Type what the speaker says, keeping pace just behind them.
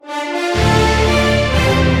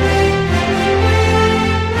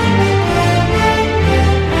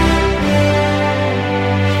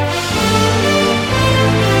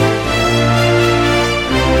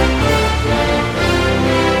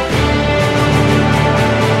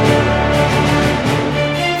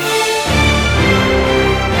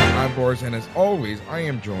Boris, and as always, I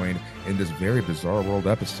am joined in this very bizarre world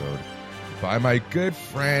episode by my good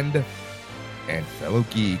friend and fellow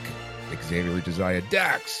geek, Xavier Josiah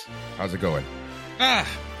Dax. How's it going?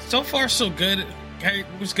 So far so good. Hey,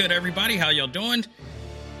 what's good, everybody? How y'all doing?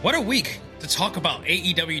 What a week to talk about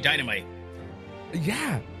AEW Dynamite.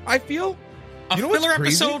 Yeah, I feel a filler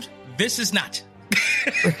episode. This is not.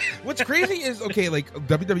 What's crazy is, okay, like,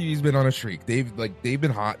 WWE's been on a streak. They've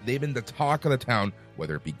been hot. They've been the talk of the town,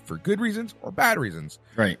 whether it be for good reasons or bad reasons.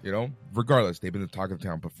 Right. You know, regardless, they've been the talk of the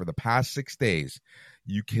town. But for the past 6 days,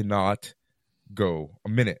 you cannot go a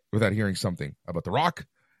minute without hearing something about The Rock,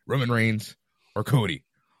 Roman Reigns, or Cody.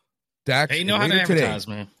 Dax, they know how to advertise,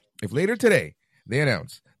 man. If later today they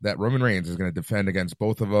announce that Roman Reigns is going to defend against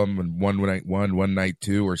both of them in one night 1, one night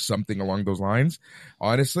 2, or something along those lines,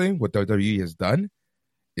 honestly, what WWE has done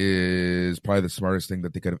is probably the smartest thing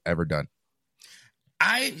that they could have ever done.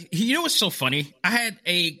 You know what's so funny? I had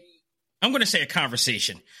I'm going to say a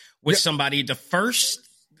conversation with somebody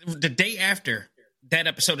the day after that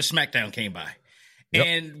episode of SmackDown came by. Yep.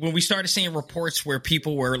 And when we started seeing reports where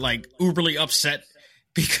people were like uberly upset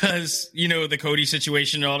because, you know, the Cody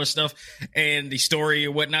situation and all this stuff and the story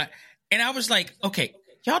and whatnot. And I was like, okay,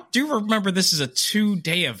 y'all do remember this is a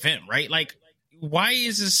 2-day event, right? Like, why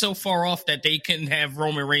is it so far off that they can have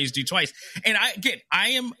Roman Reigns do twice? And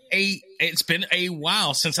it's been a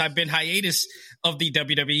while since I've been hiatus of the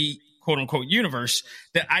WWE quote unquote universe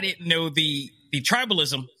that I didn't know the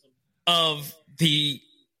tribalism of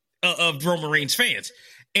Roman Reigns fans.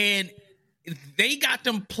 And they got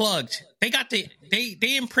them plugged.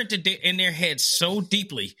 They imprinted in their heads so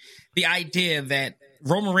deeply the idea that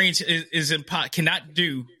Roman Reigns cannot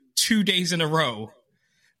do 2 days in a row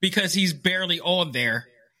because he's barely on there,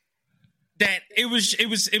 that it was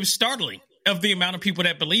startling of the amount of people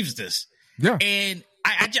that believes this. Yeah. And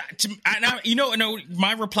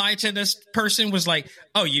my reply to this person was like,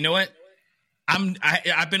 oh, you know what?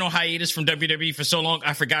 I've been on hiatus from WWE for so long,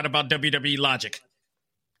 I forgot about WWE logic.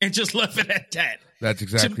 And just left it at that. That's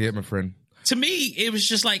exactly it, my friend. To me, it was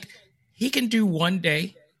just like, he can do 1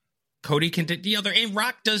 day, Cody can do the other, and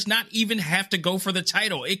Rock does not even have to go for the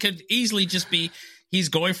title. It could easily just be he's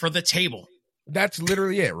going for the table. That's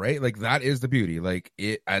literally it, right? Like, that is the beauty. Like,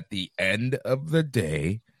 at the end of the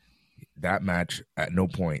day, that match, at no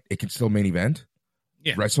point, it can still main event.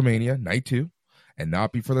 Yeah. WrestleMania, night 2, and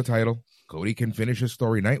not be for the title. Cody can finish his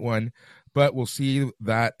story night 1, but we'll see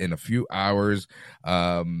that in a few hours.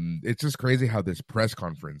 It's just crazy how this press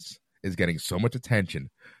conference is getting so much attention,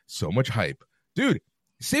 so much hype. Dude,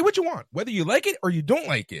 say what you want, whether you like it or you don't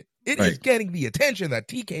like it. It is getting the attention that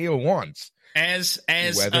TKO wants. As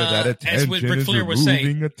whether that attention as what Ric Flair is was saying,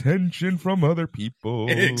 removing attention from other people.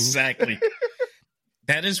 Exactly.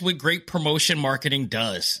 That is what great promotion marketing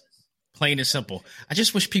does. Plain and simple. I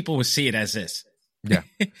just wish people would see it as this. Yeah.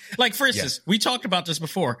 Like, for instance, we talked about this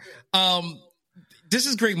before. This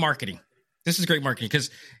is great marketing.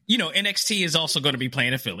 Because, you know, NXT is also going to be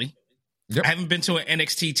playing in Philly. Yep. I haven't been to an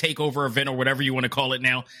NXT takeover event or whatever you want to call it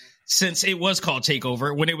now since it was called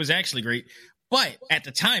Takeover, when it was actually great. But at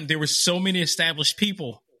the time, there were so many established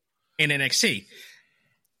people in NXT.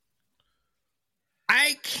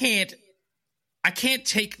 I can't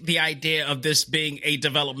take the idea of this being a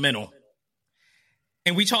developmental.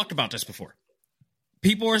 And we talked about this before.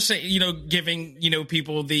 People are saying, you know, giving, you know,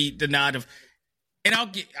 people the nod of, and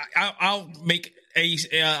I'll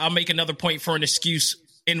make another point for an excuse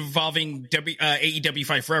involving AEW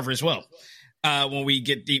Fight Forever as well when we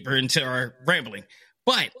get deeper into our rambling.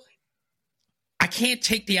 But I can't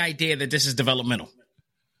take the idea that this is developmental.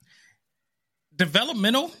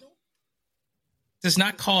 Developmental does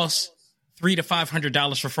not cost $300 to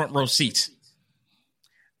 $500 for front row seats.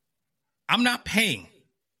 I'm not paying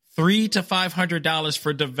 $300 to $500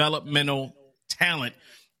 for developmental talent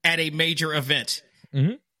at a major event.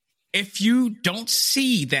 Mm-hmm. If you don't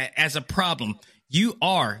see that as a problem, you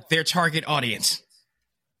are their target audience.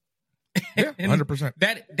 Yeah, 100%.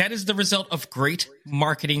 That is the result of great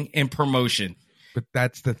marketing and promotion. But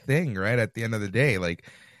that's the thing, right? At the end of the day, like,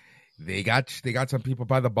 they got some people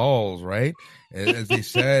by the balls, right? As they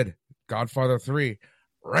said, Godfather 3,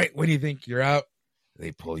 right when you think you're out,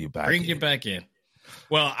 they pull you back. Bring you back in.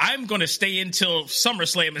 Well, I'm going to stay until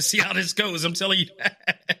SummerSlam and see how this goes. I'm telling you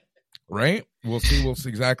that. Right? We'll see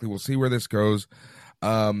exactly. We'll see where this goes.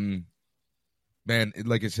 Man,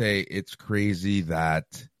 like I say, it's crazy that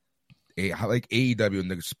like AEW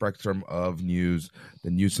and the spectrum of news,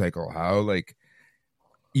 the news cycle, how like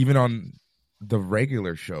even on the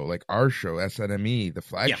regular show, like our show, SNME, the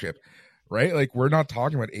flagship, right? Like, we're not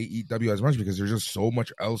talking about AEW as much because there's just so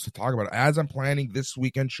much else to talk about. As I'm planning this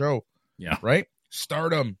weekend show, yeah, right?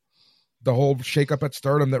 Stardom, the whole shakeup at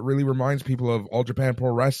Stardom that really reminds people of All Japan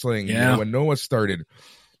Pro Wrestling. When Noah started.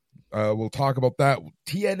 We'll talk about that.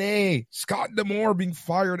 TNA, Scott D'Amore being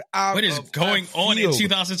fired out. What is going on in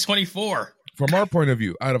 2024? From our point of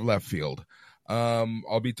view, out of left field.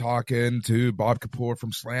 I'll be talking to Bob Kapoor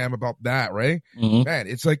from Slam about that, right? Mm-hmm. Man,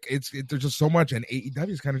 it's like there's just so much, and AEW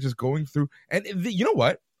is kind of just going through. And you know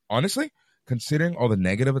what? Honestly, considering all the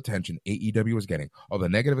negative attention AEW was getting, all the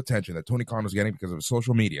negative attention that Tony Khan was getting because of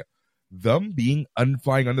social media, them being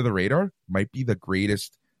flying under the radar might be the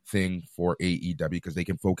greatest thing for AEW because they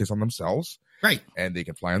can focus on themselves, right? And they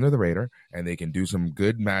can fly under the radar, and they can do some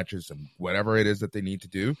good matches, some whatever it is that they need to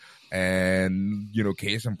do. And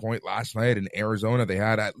case in point, last night in Arizona, they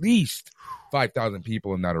had at least 5,000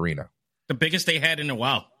 people in that arena, the biggest they had in a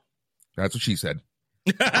while. That's what she said,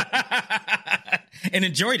 and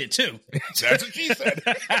enjoyed it too. That's what she said.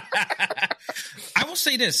 I will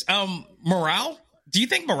say this: morale. Do you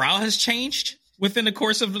think morale has changed within the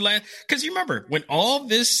course of the last? Because you remember when all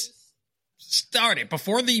this started,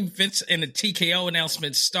 before the Vince and the TKO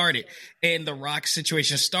announcement started and the Rock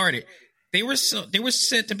situation started, there was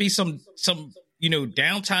said to be some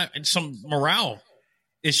downtime and some morale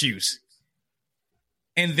issues.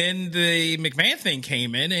 And then the McMahon thing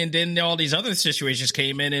came in, and then all these other situations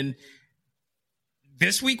came in, and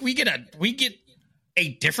this week we get a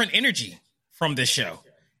different energy from this show.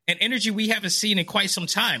 An energy we haven't seen in quite some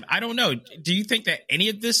time. I don't know. Do you think that any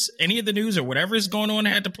of the news or whatever is going on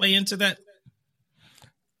had to play into that?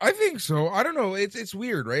 I think so. I don't know. It's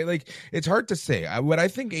weird, right? Like, it's hard to say. What I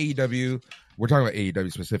think AEW, we're talking about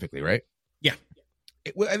AEW specifically, right? Yeah.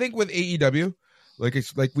 I think with AEW,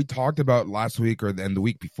 it's like we talked about last week and the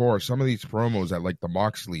week before, some of these promos that like the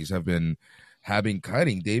Moxleys have been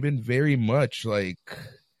cutting, they've been very much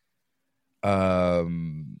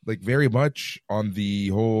very much on the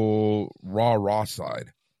whole raw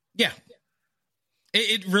side. Yeah.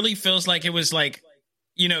 It really feels like it was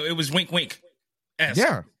it was wink.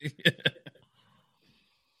 Yeah.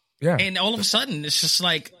 Yeah. And all of a sudden, it's just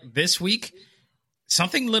like this week,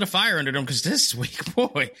 something lit a fire under them because this week,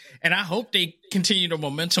 boy, and I hope they continue the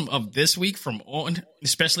momentum of this week from on,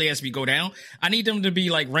 especially as we go down. I need them to be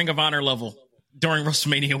like Ring of Honor level during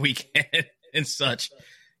WrestleMania weekend and such.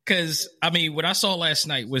 Because, what I saw last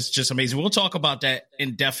night was just amazing. We'll talk about that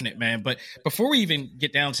indefinite, man. But before we even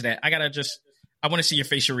get down to that, I want to see your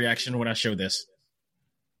facial reaction when I show this.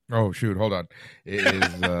 Oh, shoot. Hold on. It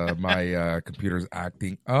is my computer's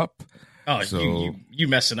acting up. Oh, so... you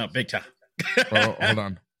messing up big time. Oh, hold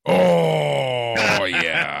on. Oh,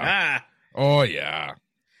 yeah. Oh, yeah.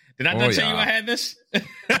 Did I not tell you I had this?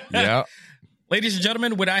 Yeah. Ladies and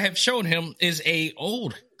gentlemen, what I have shown him is a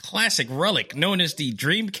old classic relic known as the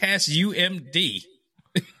Dreamcast UMD.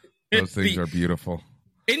 Those things are beautiful.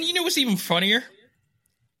 And you know what's even funnier?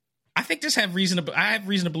 I think I have reason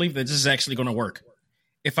to believe that this is actually going to work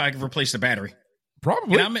if I replace the battery.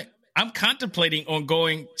 Probably. And I'm contemplating on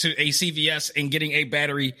going to a CVS and getting a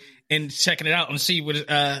battery and checking it out and see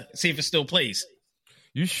if it still plays.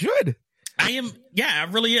 You should. I am. Yeah, I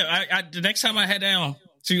really am. I the next time I head down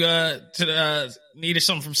to needed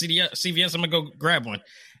something from CVS, I'm gonna go grab one,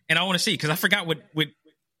 and I want to see because I forgot what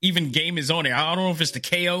even game is on there. I don't know if it's the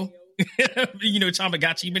KO,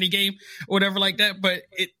 Tamagotchi mini game or whatever like that. But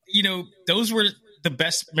those were the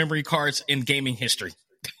best memory cards in gaming history.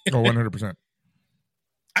 Oh, 100%.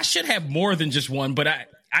 I should have more than just one, but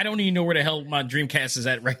I don't even know where the hell my Dreamcast is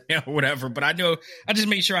at right now or whatever. But I know I just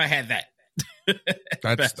made sure I had that.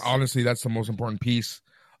 That's honestly, that's the most important piece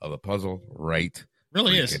of the puzzle, right?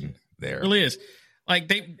 Really is. There. Really is. Like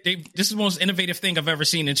this is the most innovative thing I've ever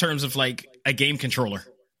seen in terms of like a game controller.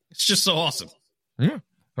 It's just so awesome. Yeah,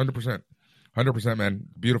 100%. 100%, man.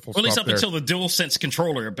 Beautiful stuff. At least up there. until the DualSense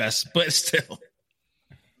controller at best, but still.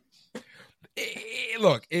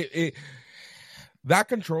 Look, that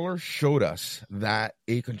controller showed us that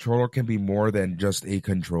a controller can be more than just a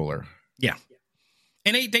controller. Yeah.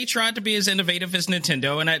 And they tried to be as innovative as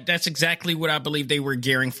Nintendo, and that's exactly what I believe they were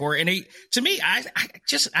gearing for. And to me, I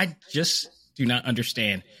just do not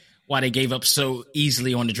understand why they gave up so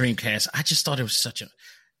easily on the Dreamcast. I just thought it was such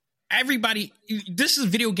this is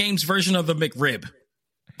video games version of the McRib.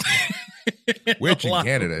 Which in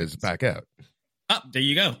Canada is back out. Oh, there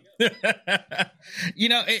you go.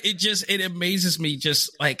 It amazes me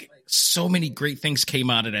just like so many great things came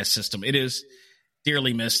out of that system. It is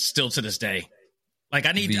dearly missed still to this day. Like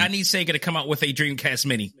I need Sega to come out with a Dreamcast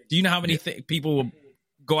Mini. Do you know how many people will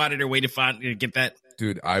go out of their way to get that?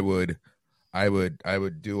 Dude, I would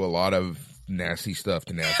do a lot of nasty stuff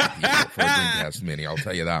to nasty people for a Dreamcast Mini. I'll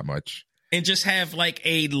tell you that much. And just have like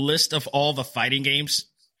a list of all the fighting games.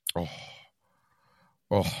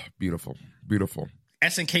 Oh, beautiful, beautiful.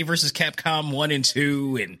 SNK versus Capcom 1 and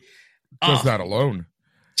 2, and Just that alone.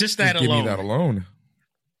 Just that Give alone. me that alone.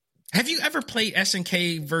 Have you ever played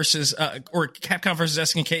SNK versus or Capcom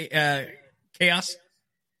versus SNK Chaos?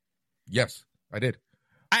 Yes, I did.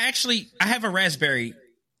 I have a Raspberry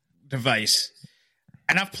device,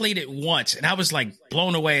 and I've played it once, and I was like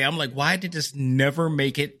blown away. I'm like, why did this never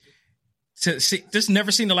make it to see? This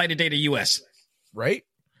never seen the light of day to US, right?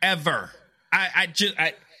 Ever. I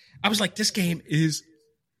was like, this game is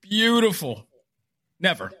beautiful.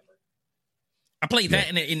 Never. I played that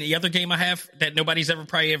in the other game I have that nobody's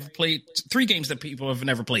probably ever played. 3 games that people have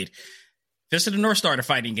never played. Fist of the North Star, the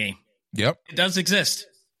fighting game. Yep. It does exist.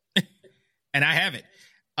 And I have it.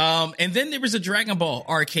 And then there was a Dragon Ball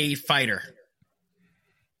arcade fighter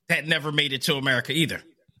that never made it to America either.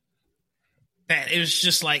 That it was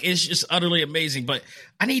just like, it's just utterly amazing. But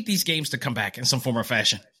I need these games to come back in some form or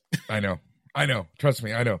fashion. I know. Trust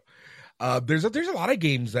me, I know. There's a lot of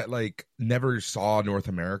games that like never saw North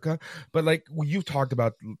America, but like you've talked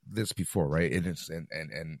about this before, right? And it's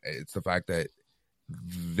the fact that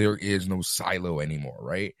there is no silo anymore,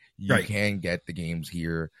 right? You can get the games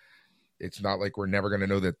here. It's not like we're never going to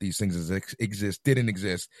know that these things didn't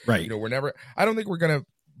exist. Right. You know, I don't think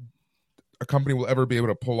a company will ever be able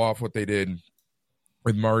to pull off what they did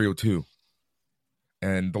with Mario 2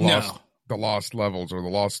 and the Lost Levels or the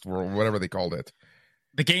Lost World, whatever they called it.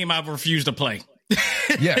 The game I've refused to play.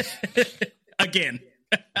 Yes. Again.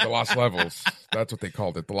 The Lost Levels. That's what they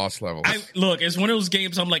called it. The Lost Levels. Look, it's one of those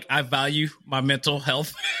games I'm like, I value my mental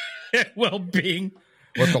health and well-being.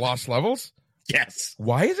 What, the Lost Levels? Yes.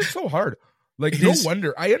 Why is it so hard? Like,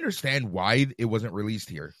 wonder. I understand why it wasn't released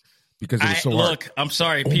here. Because it was so hard. Look, I'm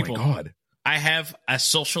sorry, oh people. My God. I have a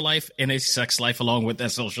social life and a sex life along with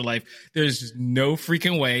that social life. There's no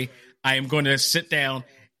freaking way I am going to sit down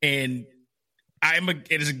and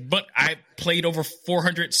but I played over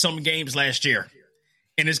 400 some games last year,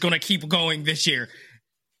 and it's going to keep going this year.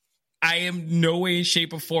 I am no way,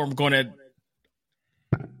 shape, or form going to.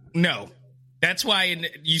 No, that's why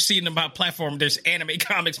you see in the platform there's anime,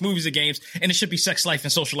 comics, movies, and games, and it should be sex life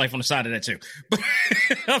and social life on the side of that too. But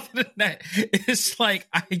other than that, it's like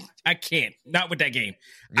I can't, not with that game.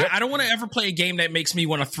 Yep. I don't want to ever play a game that makes me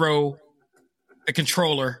want to throw a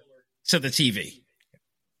controller to the TV.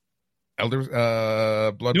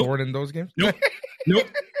 Bloodborne in those games? Nope.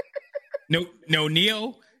 No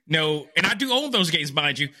Neo. No, and I do own those games,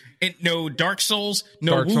 mind you. And no Dark Souls,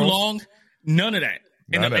 no Wulong, none of that.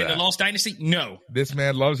 And the Lost Dynasty, no. This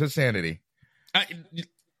man loves his sanity.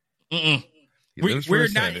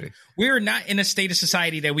 We're not in a state of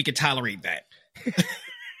society that we could tolerate that.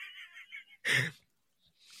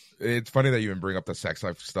 It's funny that you even bring up the sex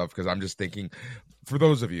life stuff, because I'm just thinking, for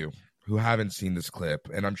those of you who haven't seen this clip,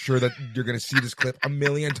 and I'm sure that you're going to see this clip a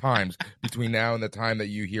million times between now and the time that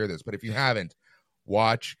you hear this, but if you haven't,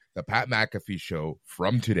 watch the Pat McAfee show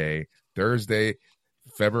from today, Thursday,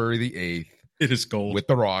 February the 8th. It is gold. With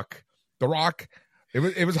The Rock. The Rock,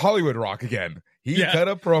 it was Hollywood Rock again. He cut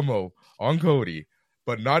a promo on Cody,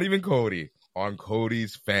 but not even Cody, on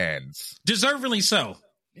Cody's fans. Deservedly so.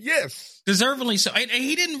 Yes. Deservedly so. And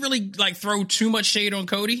he didn't really like throw too much shade on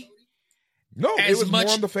Cody. No, it was more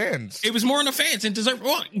on the fans. It was more on the fans, and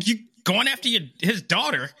you going after his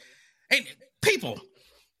daughter. And people,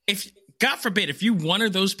 if God forbid, if you one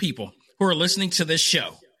of those people who are listening to this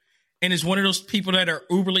show and is one of those people that are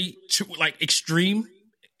uberly extreme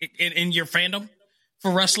in your fandom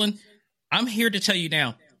for wrestling, I'm here to tell you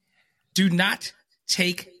now, do not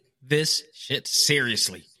take this shit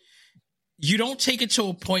seriously. You don't take it to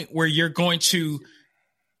a point where you're going to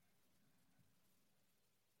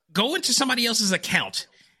go into somebody else's account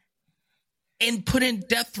and put in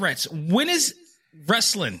death threats. When is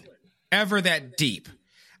wrestling ever that deep?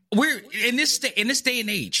 We're in this day and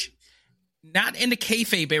age, not in the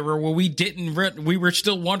kayfabe era where we were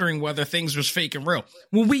still wondering whether things was fake and real.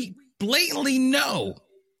 When we blatantly know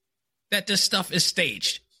that this stuff is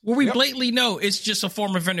staged, where we blatantly know it's just a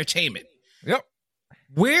form of entertainment. Yep.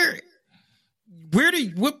 What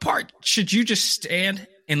part should you just stand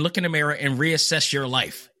and look in the mirror and reassess your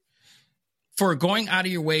life for going out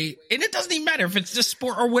of your way? And it doesn't even matter if it's just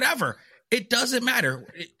sport or whatever. It doesn't matter.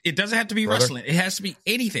 It doesn't have to be wrestling. It has to be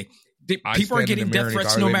anything. People are getting death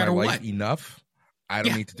threats no matter what. Enough. I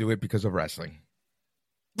don't need to do it because of wrestling.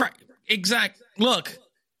 Right. Exactly. Look,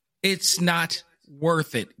 it's not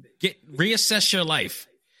worth it. Reassess your life.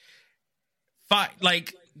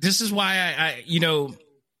 Like, this is why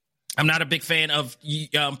I'm not a big fan of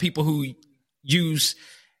people who use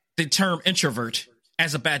the term introvert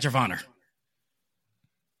as a badge of honor,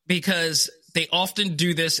 because they often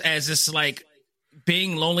do this as this like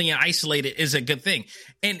being lonely and isolated is a good thing.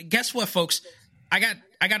 And guess what, folks? I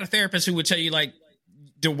got a therapist who would tell you, like,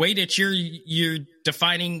 the way that you're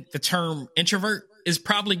defining the term introvert is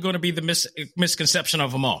probably going to be the misconception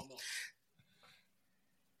of them all.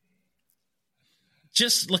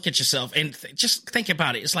 Just look at yourself and just think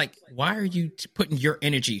about it. It's like, why are you putting your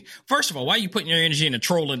energy? First of all, why are you putting your energy into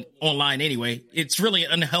trolling online anyway? It's really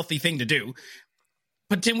an unhealthy thing to do.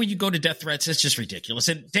 But then when you go to death threats, it's just ridiculous.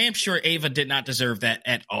 And damn sure Ava did not deserve that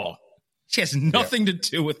at all. She has nothing to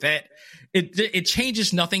do with that. It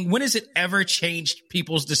changes nothing. When has it ever changed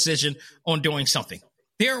people's decision on doing something?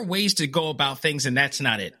 There are ways to go about things, and that's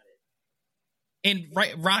not it. And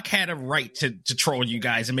Rock had a right to troll you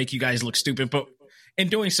guys and make you guys look stupid, but in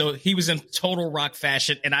doing so, he was in total Rock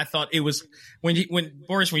fashion. And I thought it was when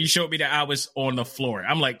you showed me that, I was on the floor.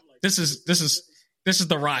 I'm like, this is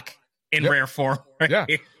the Rock in rare form. Right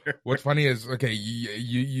here. What's funny is, okay,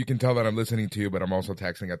 you can tell that I'm listening to you, but I'm also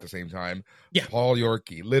texting at the same time. Yeah. Paul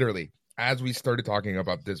Yorkie, literally, as we started talking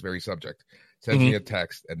about this very subject, sent me a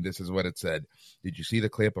text, and this is what it said. Did you see the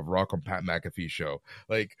clip of Rock on Pat McAfee's show?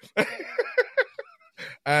 Like,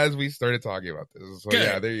 as we started talking about this. So, good.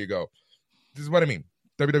 Yeah, there you go. This is what I mean.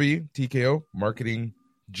 WWE, TKO, marketing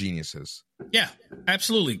geniuses. Yeah,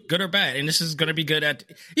 absolutely. Good or bad. And this is going to be good at,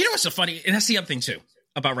 you know what's so funny? And that's the other thing, too,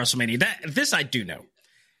 about WrestleMania. This I do know.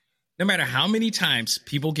 No matter how many times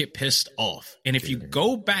people get pissed off, and if you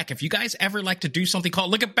go back, if you guys ever like to do something called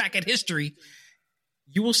look back at history,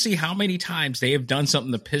 you will see how many times they have done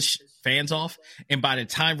something to piss fans off, and by the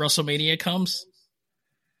time WrestleMania comes,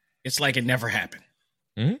 it's like it never happened.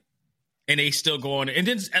 Mm-hmm. And they still go on, and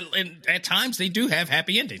then at times they do have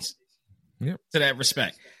happy endings. Yep. To that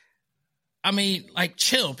respect. I mean, like,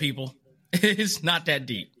 chill, people. It's not that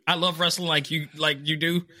deep. I love wrestling like you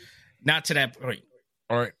do, not to that point.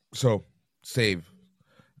 All right, so save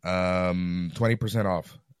 20%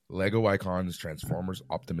 off Lego Icons Transformers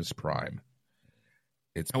Optimus Prime.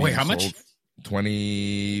 It's wait, how much?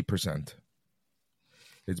 20%.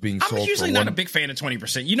 It's being sold. I'm usually not a big fan of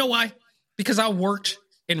 20%. You know why? Because I worked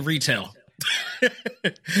in retail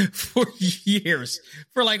for years,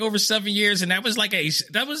 for like over 7 years, and that was like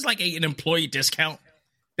an employee discount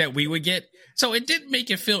that we would get. So it didn't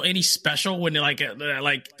make it feel any special when like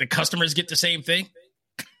the customers get the same thing.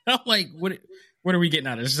 I'm like, what are we getting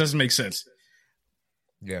out of this? This doesn't make sense.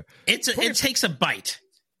 Yeah. It takes a bite,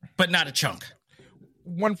 but not a chunk.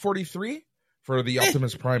 $143 for the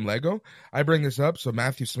Optimus Prime Lego. I bring this up so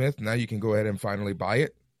Matthew Smith, now you can go ahead and finally buy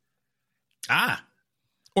it.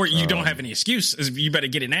 Or you don't have any excuse. You better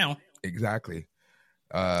get it now. Exactly.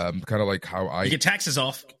 Kind of like how you get taxes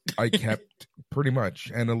off. I kept pretty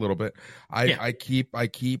much, and a little bit. I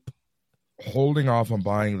keep holding off on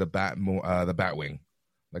buying the Batwing.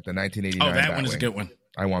 Like the 1989. Oh, that Batwing. One is a good one.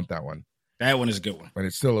 I want that one. That one is a good one. And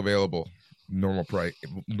it's still available, normal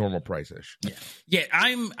price-ish. Yeah.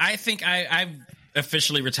 I think I've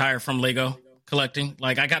officially retired from Lego collecting.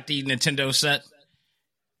 Like, I got the Nintendo set,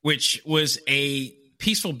 which was a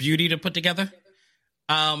peaceful beauty to put together.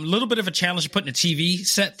 A little bit of a challenge putting a TV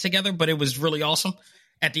set together, but it was really awesome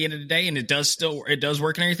at the end of the day, and it does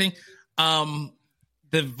work and everything. The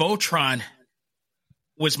Voltron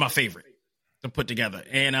was my favorite to put together,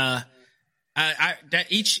 and that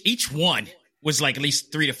each one was like at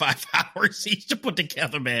least 3 to 5 hours each to put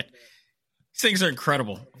together. Man, these things are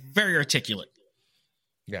incredible, very articulate.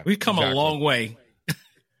 Yeah, we've come a long way.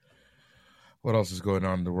 What else is going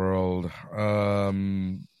on in the world?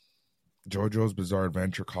 JoJo's Bizarre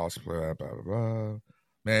Adventure cosplay, blah blah blah.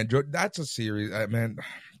 Man, that's a series. Man,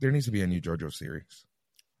 there needs to be a new JoJo series.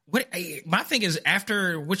 What my thing is,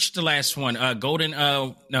 after the last one, Golden,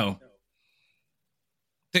 no.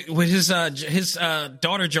 With his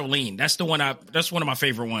daughter Jolene, that's one of my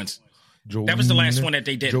favorite ones. Jolene, that was the last one that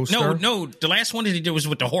they did. Joestar? No, the last one that they did was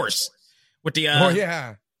with the horse, with the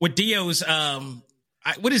with Dio's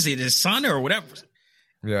what is it, his son or whatever?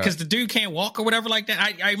 Yeah, because the dude can't walk or whatever like that.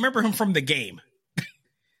 I remember him from the game,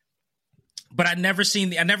 but I'd never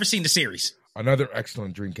seen the series. Another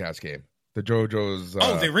excellent Dreamcast game, the JoJo's.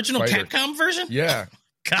 The original fighter. Capcom version. Yeah,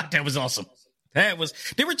 God, that was awesome. There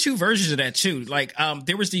were two versions of that too. Like,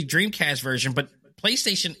 there was the Dreamcast version, but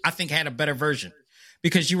PlayStation, I think, had a better version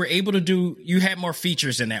because you were able to you had more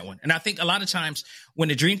features in that one. And I think a lot of times when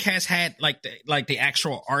the Dreamcast had like the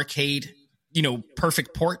actual arcade,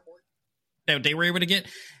 perfect port that they were able to get,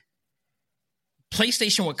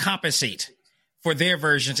 PlayStation would compensate for their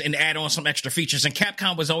versions and add on some extra features. And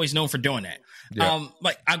Capcom was always known for doing that. Yeah.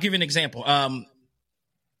 Like, I'll give you an example.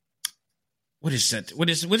 What is that? What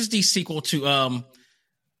is the sequel to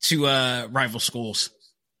Rival Schools?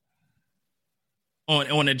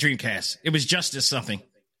 on the Dreamcast. It was Justice something.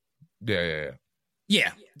 Yeah.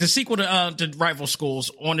 The sequel to Rival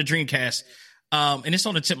Schools on the Dreamcast, and it's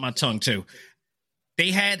on the tip of my tongue too.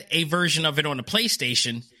 They had a version of it on the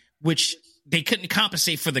PlayStation, which they couldn't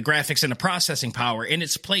compensate for the graphics and the processing power. In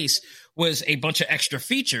its place was a bunch of extra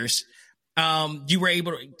features. You were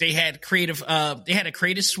able to, they had a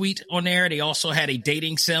creative suite on there. They also had a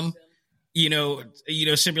dating sim,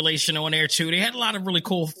 simulation on there too. They had a lot of really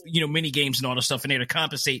cool, mini games and all the stuff in there to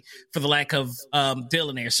compensate for the lack of deal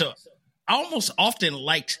in there. So I almost often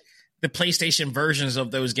liked the PlayStation versions of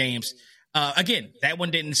those games. Again, that one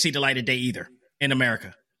didn't see the light of day either in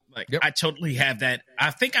America. I totally have that.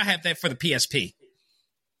 I think I have that for the PSP.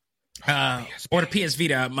 Or the PS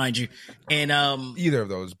Vita, mind you. And either of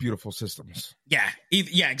those beautiful systems. Yeah,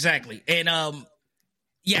 exactly. And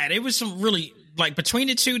there was some really, between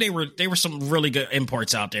the two, they were some really good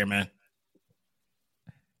imports out there, man.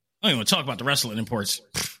 I don't even want to talk about the wrestling imports.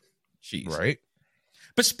 Jeez. Right.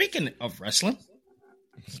 But speaking of wrestling,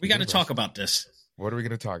 we got to talk about this. What are we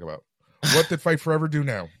going to talk about? What did Fight Forever do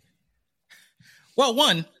now? Well,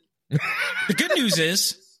 one, the good news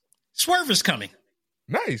is Swerve is coming.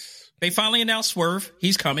 Nice. They finally announced Swerve.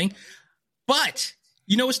 He's coming. But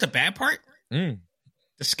you know what's the bad part? The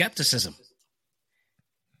skepticism.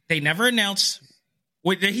 They never announced.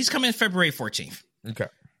 He's coming February 14th. Okay.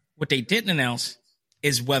 What they didn't announce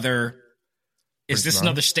is whether is this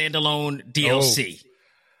another standalone DLC.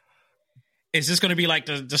 Is this going to be like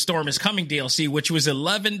the Storm is Coming DLC, which was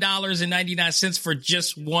 $11.99 for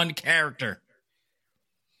just one character?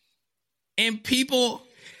 And people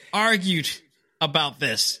argued about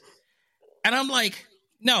this. And I'm like,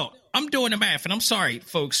 no, I'm doing the math. And I'm sorry,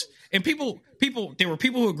 folks. And there were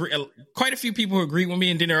people who agree, quite a few people who agree with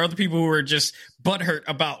me. And then there are other people who were just butthurt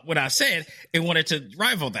about what I said and wanted to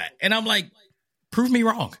rival that. And I'm like, prove me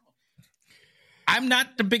wrong. I'm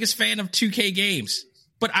not the biggest fan of 2K games,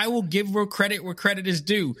 but I will give credit where credit is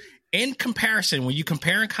due. In comparison, when you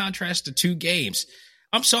compare and contrast the two games,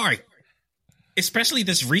 I'm sorry, especially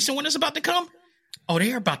this recent one is about to come. Oh,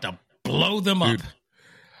 they are about to blow them up.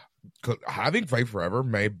 Having Fight Forever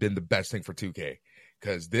may have been the best thing for 2K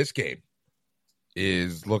because this game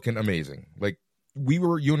is looking amazing. Like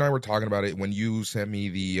you and I were talking about it when you sent me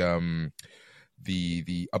the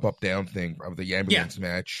up down thing of the ambulance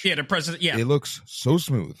match. Yeah, the president. Yeah, it looks so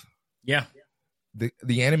smooth. Yeah,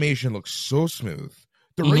 the animation looks so smooth.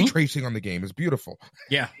 The ray tracing on the game is beautiful.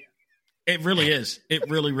 Yeah, it really is. It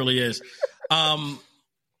really, really is.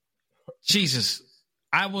 Jesus,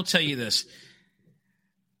 I will tell you this.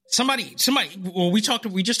 Somebody. Well, we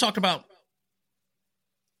just talked about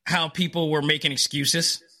how people were making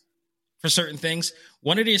excuses for certain things.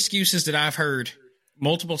 One of the excuses that I've heard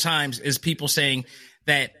multiple times is people saying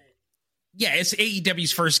that, yeah, it's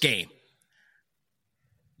AEW's first game.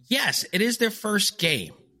 Yes, it is their first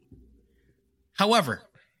game. However,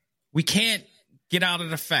 we can't get out of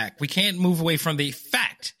the fact. We can't move away from the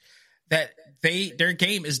fact that their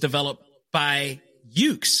game is developed by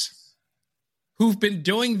Ukes, who've been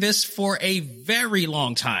doing this for a very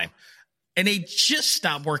long time. And they just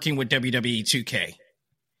stopped working with WWE 2K.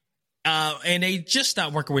 And they just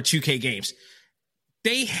stopped working with 2K games.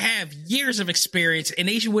 They have years of experience, and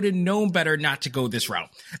they would have known better not to go this route.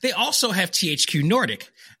 They also have THQ Nordic,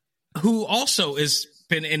 who also has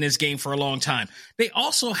been in this game for a long time. They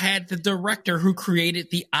also had the director who created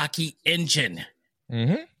the Aki engine.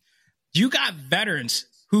 Mm-hmm. You got veterans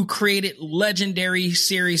who created legendary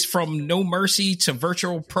series from No Mercy to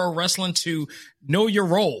Virtual Pro Wrestling to Know Your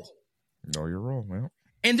Role. Know Your Role, man.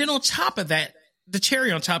 And then on top of that, the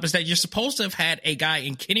cherry on top is that you're supposed to have had a guy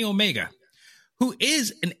in Kenny Omega who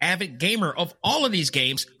is an avid gamer of all of these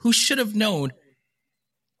games, who should have known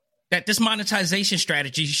that this monetization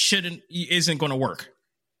strategy isn't going to work.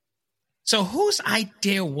 So whose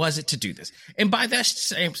idea was it to do this? And by that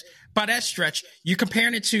stretch, you're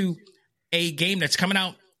comparing it to a game that's coming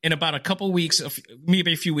out in about a couple weeks,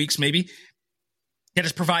 maybe a few weeks, maybe, that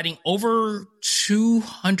is providing over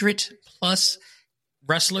 200 plus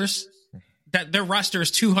wrestlers. That their roster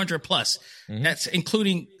is 200 plus. Mm-hmm. That's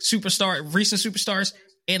including recent superstars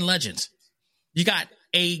and legends. You got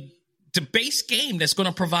the base game that's going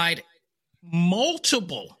to provide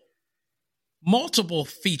multiple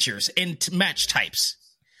features and match types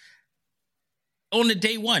on the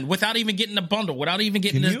day one without even getting a bundle, without even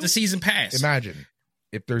getting the season pass. Imagine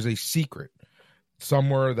if there's a secret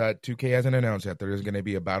somewhere that 2K hasn't announced yet, there is going to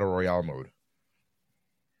be a battle royale mode.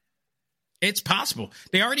 It's possible.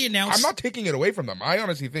 They already announced. I'm not taking it away from them. I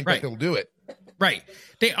honestly think that they'll do it. Right.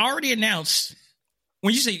 They already announced.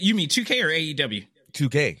 When you say, you mean 2K or AEW?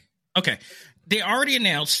 2K. Okay. They already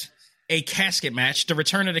announced a casket match, the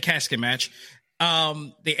return of the casket match,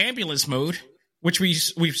 the ambulance mode, which we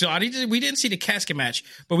saw. We didn't see the casket match,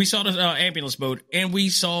 but we saw the ambulance mode, and we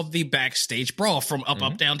saw the backstage brawl from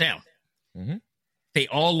up, down, down. Mm-hmm. They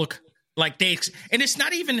all look like and it's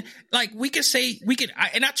not even like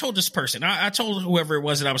and I told this person, I told whoever it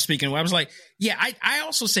was that I was speaking to, I was like, yeah, I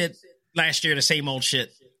also said last year the same old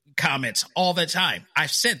shit comments all the time.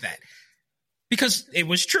 I've said that because it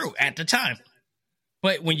was true at the time.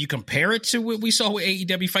 But when you compare it to what we saw with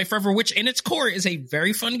AEW Fight Forever, which in its core is a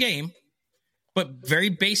very fun game, but very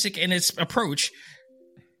basic in its approach,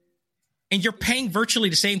 and you're paying virtually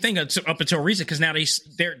the same thing up until recent, because now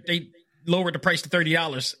they lowered the price to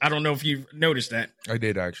 $30. I don't know if you've noticed that. I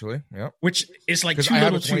did, actually. Yeah. Which is like too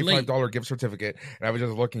little, too late. I have a $25 gift certificate, and I was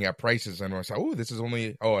just looking at prices, and I was like, oh, this is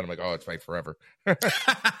only... Oh, and I'm like, oh, it's Fight Forever.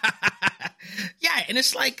 Yeah, and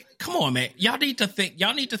it's like, come on, man. Y'all need to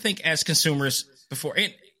think as consumers before...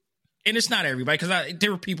 And it's not everybody, because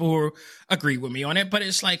there were people who agreed with me on it, but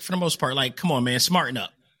it's like, for the most part, like, come on, man, smarten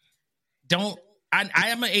up. I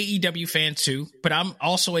am an AEW fan, too, but I'm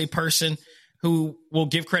also a person who will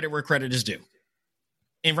give credit where credit is due.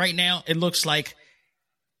 And right now, it looks like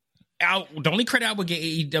the only credit I would get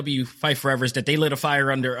AEW Fight Forever is that they lit a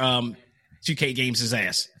fire under 2K Games'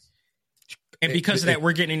 ass. And because of that,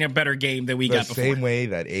 we're getting a better game than we got before. The same way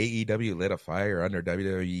that AEW lit a fire under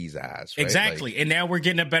WWE's ass. Right? Exactly. And now we're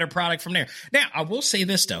getting a better product from there. Now, I will say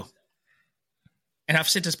this, though. And I've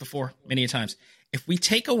said this before many times. If we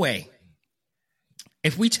take away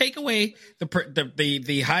the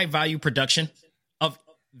high value production of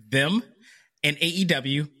them and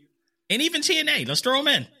AEW and even TNA, let's throw them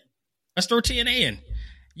in. Let's throw TNA in.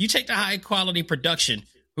 You take the high quality production.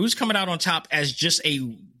 Who's coming out on top as just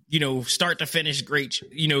a, start to finish great, show?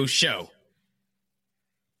 You know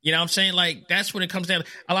what I'm saying? Like, that's what it comes down to.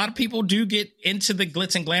 A lot of people do get into the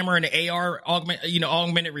glitz and glamour and the AR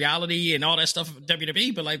augmented reality and all that stuff of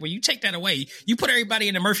WWE. But like, when you take that away, you put everybody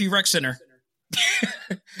in the Murphy Rec Center.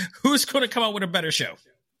 Who's going to come out with a better show?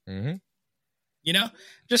 Mm-hmm.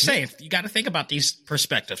 Just saying, you got to think about these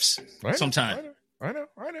perspectives sometime. I know.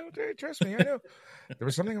 Trust me, I know. There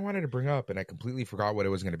was something I wanted to bring up, and I completely forgot what it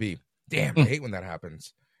was going to be. Damn, I hate when that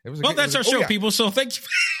happens. That's our show, people. So thank you.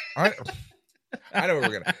 I know what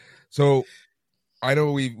we're gonna. So I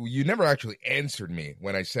know you never actually answered me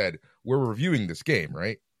when I said we're reviewing this game,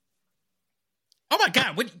 right? Oh my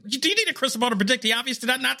God! Do you need a crystal ball to predict the obvious? Did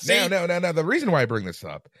I not say? No. The reason why I bring this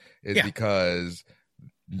up is because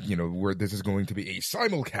this is going to be a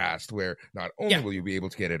simulcast where not only will you be able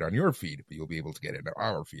to get it on your feed, but you'll be able to get it on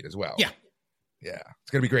our feed as well. Yeah, it's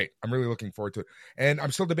gonna be great. I'm really looking forward to it, and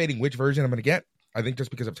I'm still debating which version I'm gonna get. I think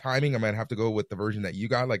just because of timing, I might have to go with the version that you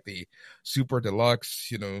got, like the super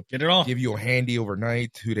deluxe. Get it all. Give you a handy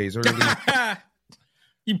overnight, 2 days early.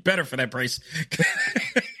 You better for that price.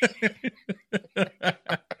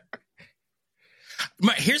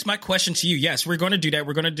 Here's my question to you. Yes, we're going to do that.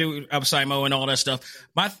 We're going to do Simo and all that stuff.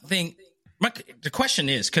 The question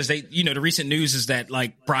is, because the recent news is that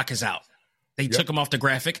like Brock is out. They took him off the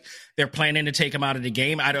graphic. They're planning to take him out of the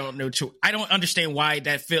game. I don't understand why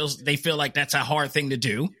they feel like that's a hard thing to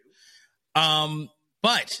do.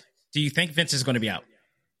 But do you think Vince is going to be out?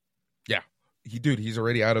 Yeah, he's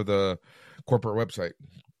already out of the corporate website.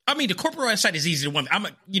 I mean, the corporate website is easy to one.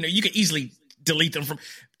 You could easily delete them from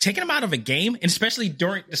taking them out of a game, and especially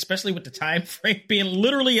with the time frame being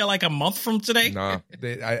literally like a month from today. No,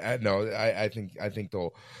 I think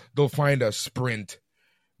they'll find a sprint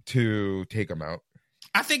to take them out.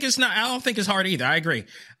 I don't think it's hard either. I agree.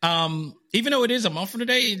 Even though it is a month from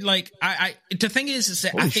today, like the thing is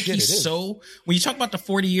that I think when you talk about the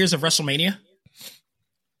 40 years of WrestleMania,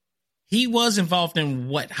 he was involved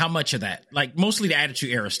in how much of that? Like mostly the Attitude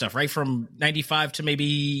Era stuff, right? From 95 to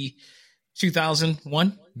maybe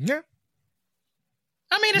 2001. Yeah.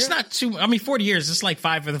 I mean, it's not too. 40 years. It's like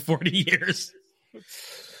 5 of the 40 years.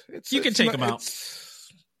 You can take them out.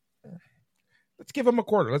 Let's give him a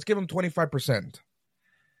quarter. Let's give him 25%.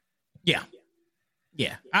 Yeah.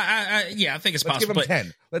 I think it's possible.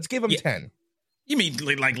 Let's give him 10. You mean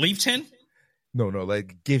like leave 10? No,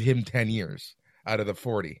 like give him 10 years out of the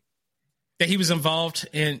 40 that he was involved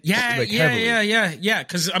in. Yeah.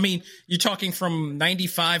 Because you're talking from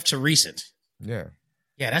 95 to recent. Yeah,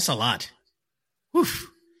 that's a lot.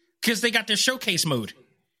 Because they got their showcase mode.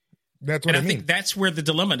 That's what I mean. Think that's where the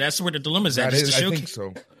dilemma. That's where the dilemma's at. I think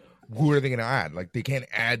so. Who are they going to add? Like they can't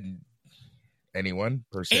add anyone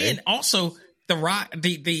per se. And also the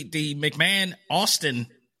McMahon Austin,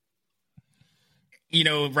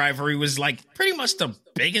 rivalry was like pretty much the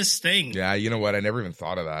biggest thing. Yeah, you know what? I never even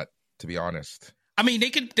thought of that, to be honest. I mean, they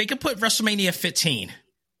could put WrestleMania 15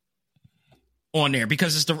 on there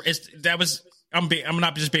because I'm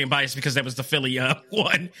not just being biased because that was the Philly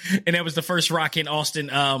one, and that was the first Rock and Austin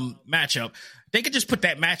matchup. They could just put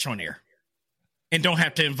that match on there and don't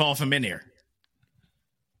have to involve him in there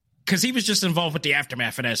because he was just involved with the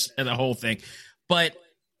aftermath of the whole thing. But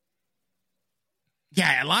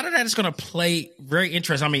yeah, a lot of that is going to play very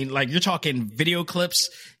interesting. I mean, like you're talking video clips,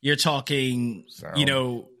 you're talking,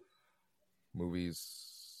 sound,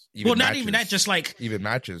 movies, not matches, even that, just like even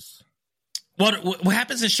matches. What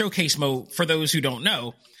happens in showcase mode, for those who don't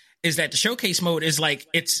know, is that the showcase mode is like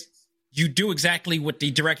you do exactly what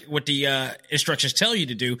the instructions tell you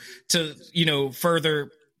to do to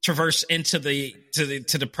further traverse into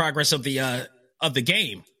the progress of the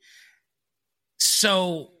game.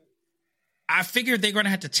 So I figured they're going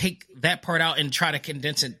to have to take that part out and try to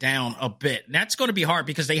condense it down a bit. And that's going to be hard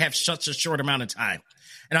because they have such a short amount of time.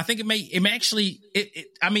 And I think it may actually,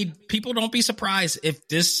 I mean, people don't be surprised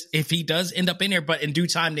if he does end up in there, but in due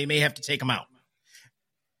time, they may have to take him out.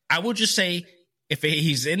 I will just say if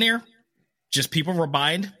he's in there, just people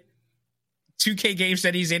remind 2K games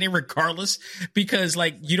that he's in there regardless, because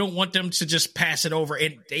like you don't want them to just pass it over,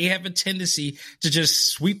 and they have a tendency to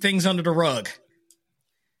just sweep things under the rug.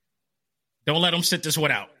 Don't let them sit this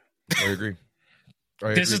one out. I agree.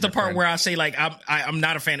 This is the part where I say like I'm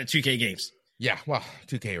not a fan of 2K games. Yeah, well,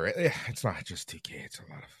 2K, right? Yeah, it's not just 2K. It's a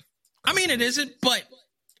lot of. I mean, it isn't, but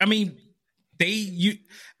I mean,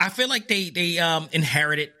 I feel like they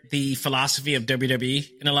inherited the philosophy of WWE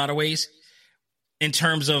in a lot of ways, in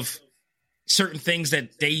terms of certain things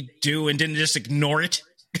that they do and didn't just ignore it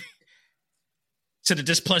to the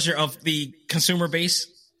displeasure of the consumer base,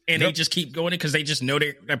 and they just keep going it because they just know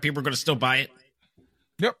that people are going to still buy it.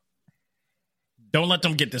 Yep. Don't let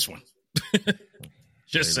them get this one.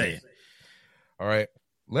 Just saying. All right.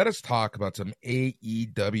 Let us talk about some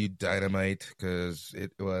AEW Dynamite because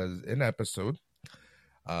it was an episode.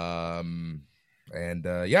 Let's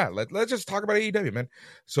just talk about AEW, man.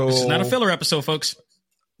 So this is not a filler episode, folks.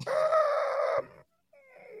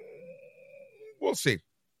 We'll see.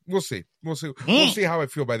 We'll see how I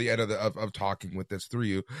feel by the end of talking with this through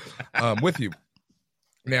you, with you.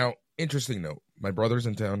 Now, interesting note. My brother's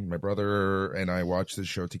in town. My brother and I watched this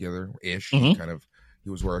show together-ish. Mm-hmm. He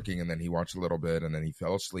was working, and then he watched a little bit, and then he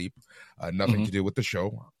fell asleep. Nothing to do with the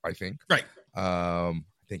show, I think. Right. I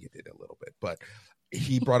think it did a little bit, but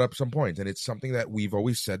he brought up some points, and it's something that we've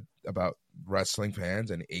always said about wrestling fans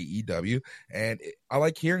and AEW. And I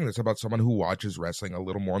like hearing this about someone who watches wrestling a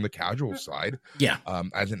little more on the casual side,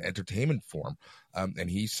 as an entertainment form. And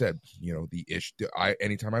he said,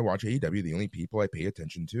 anytime I watch AEW, the only people I pay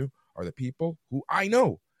attention to are the people who I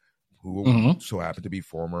know, who so happen to be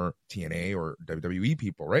former TNA or WWE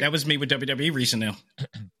people, right? That was me with WWE recently.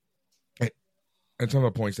 And some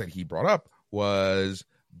of the points that he brought up was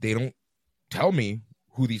they don't tell me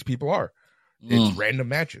who these people are. It's random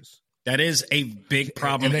matches. That is a big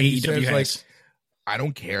problem AEW says, has. Like, I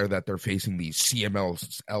don't care that they're facing these CMLL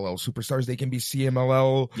superstars. They can be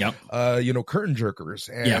CMLL, curtain jerkers,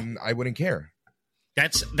 and I wouldn't care.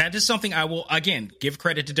 That is something I will, again, give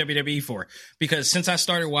credit to WWE for, because since I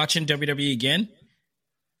started watching WWE again,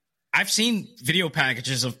 I've seen video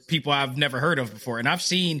packages of people I've never heard of before, and I've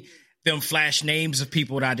seen them flash names of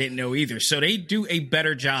people that I didn't know either. So they do a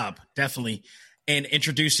better job, definitely, in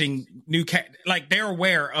introducing new, they're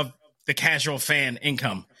aware of the casual fan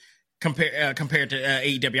income compared to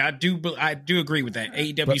AEW. I do agree with that.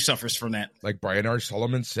 AEW suffers from that. Like Brian R.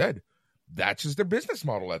 Sullivan said, that's just their business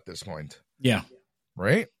model at this point. Yeah.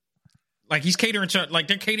 Right? Like they're catering to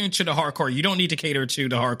the hardcore. You don't need to cater to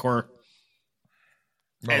the hardcore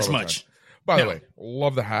as much. By the way,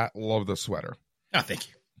 love the hat, love the sweater. Oh, thank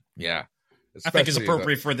you. Yeah. I think it's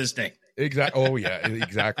appropriate for this day. Exactly. Oh, yeah,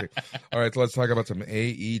 exactly. All right, so let's talk about some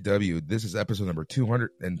AEW. This is episode number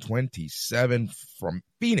 227 from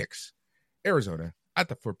Phoenix, Arizona, at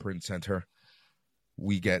the Footprint Center.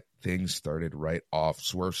 We get things started right off.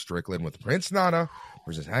 Swerve Strickland with Prince Nana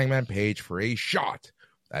versus Hangman Page for a shot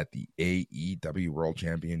at the AEW World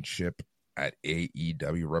Championship at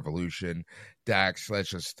AEW Revolution. Dax, let's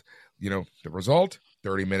just, the result,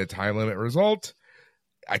 30-minute time limit result.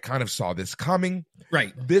 I kind of saw this coming.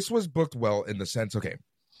 Right. This was booked well in the sense, okay,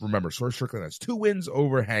 remember, Swerve Strickland has 2 wins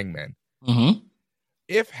over Hangman. Mm-hmm.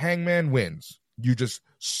 If Hangman wins, you just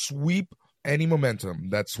sweep any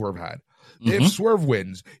momentum that Swerve had. Mm-hmm. If Swerve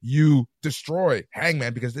wins, you destroy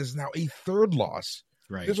Hangman because this is now a 3rd loss.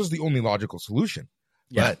 Right. This was the only logical solution.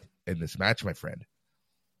 Yeah. But in this match, my friend,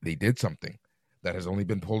 they did something that has only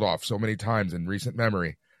been pulled off so many times in recent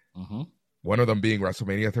memory. Mm-hmm. One of them being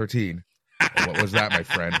WrestleMania 13. What was that, my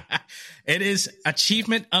friend? It is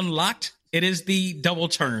achievement unlocked. It is the double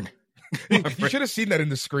turn. You should have seen that in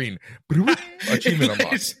the screen. Achievement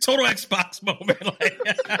unlocked. It's total Xbox moment.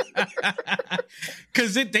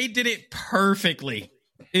 Because they did it perfectly.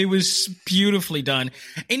 It was beautifully done.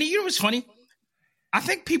 And you know what's funny? I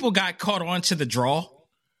think people got caught on to the draw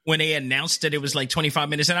when they announced that it was like 25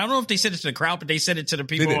 minutes. And I don't know if they said it to the crowd, but they said it to the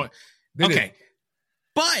people. They did.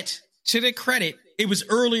 But to their credit, it was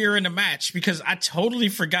earlier in the match because I totally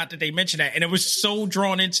forgot that they mentioned that. And it was so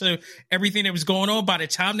drawn into everything that was going on. By the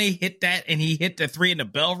time they hit that and he hit the 3 and the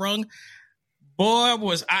bell rung, boy,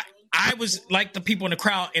 I was like the people in the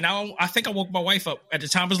crowd. And I think I woke my wife up at the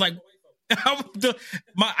time. I was like, I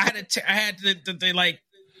had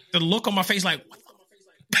the look on my face like,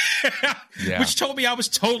 which told me I was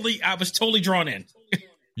totally drawn in.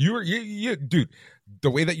 You dude, the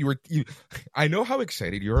way that I know how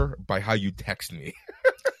excited you are by how you text me.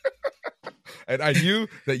 And I knew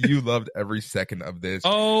that you loved every second of this.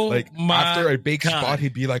 Oh, like after a big spot,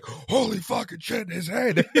 he'd be like, holy fucking shit, his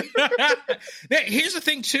head. Here's the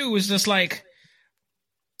thing too, is just like,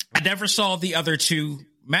 I never saw the other two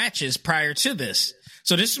matches prior to this.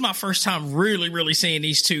 So this is my first time really, really seeing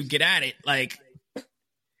these two get at it. Like,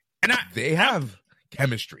 and they have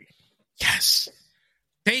chemistry. Yes.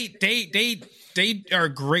 They are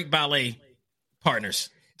great ballet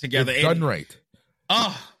partners together. If done right.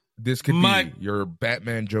 Oh, this could be your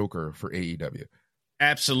Batman Joker for AEW.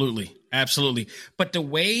 Absolutely. Absolutely. But the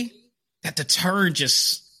way that the turn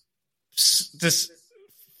just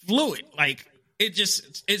fluid, like it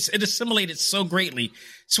assimilated so greatly,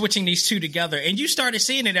 switching these two together. And you started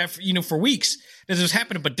seeing it after, for weeks that this was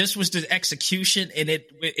happening, but this was the execution and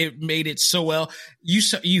it made it so well.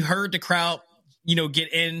 You heard the crowd,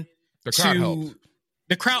 get in. The crowd helped.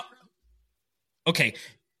 The crowd. Okay.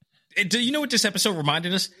 Do you know what this episode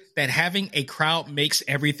reminded us? That having a crowd makes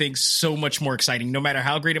everything so much more exciting. No matter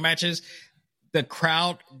how great a match is, the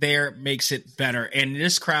crowd there makes it better. And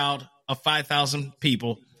this crowd of 5,000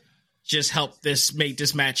 people just helped make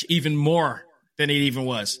this match even more than it even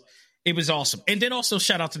was. It was awesome. And then also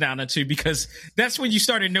shout out to Nana too, because that's when you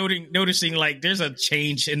started noticing like there's a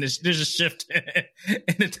change in this, there's a shift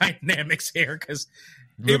in the dynamics here. Cause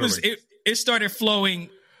it started flowing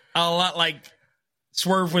a lot like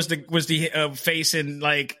Swerve was the face and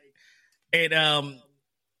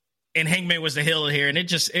Hangman was the heel here. And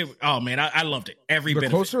I loved it. Every bit of it.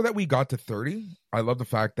 The closer that we got to 30, I love the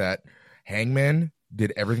fact that Hangman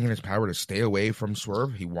did everything in his power to stay away from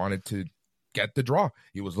Swerve. He wanted to get the draw.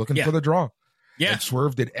 He was looking for the draw. Yeah. And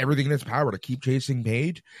Swerve did everything in his power to keep chasing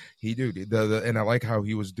Page. He did. And I like how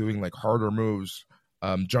he was doing like harder moves,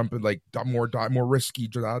 jumping like more risky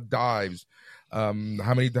dives. How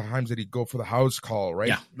many times did he go for the house call, right?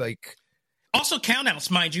 Yeah. Like also countouts,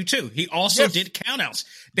 mind you, too. He also did countouts.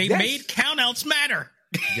 They made countouts matter.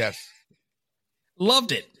 Yes.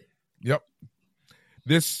 Loved it. Yep.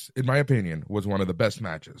 This, in my opinion, was one of the best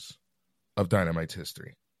matches of Dynamite's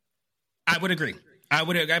history. I would agree. I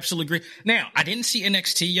would absolutely agree. Now, I didn't see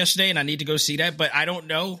NXT yesterday, and I need to go see that, but I don't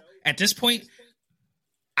know. At this point,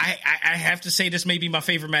 I have to say this may be my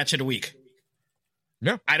favorite match of the week.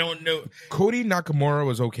 Yeah. I don't know. Cody Nakamura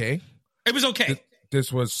was okay. It was okay.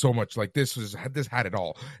 This was so much like this had it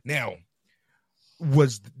all. Now,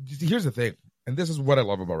 here's the thing, and this is what I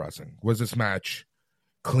love about wrestling. Was this match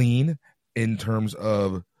clean in terms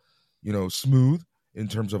of, smooth in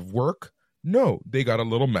terms of work? No, they got a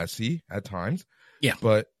little messy at times. Yeah.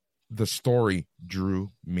 But the story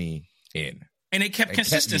drew me in. And it kept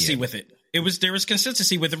consistency with it. There was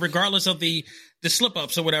consistency with it, regardless of the slip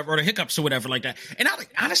ups or whatever, or the hiccups or whatever like that. And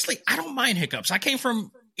honestly, I don't mind hiccups. I came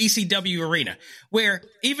from ECW Arena, where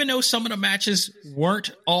even though some of the matches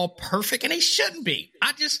weren't all perfect, and they shouldn't be,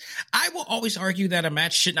 I will always argue that a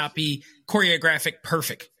match should not be choreographic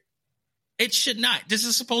perfect. It should not. This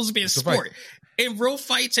is supposed to be a sport. In real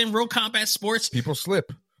fights, in real combat sports, people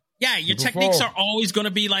slip. Yeah, your techniques are always going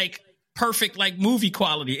to be like perfect, like movie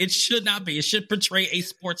quality. It should not be. It should portray a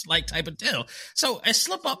sports-like type of deal. So a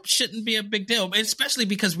slip-up shouldn't be a big deal, especially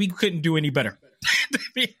because we couldn't do any better, to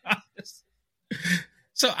be honest.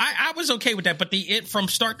 So I was okay with that, but from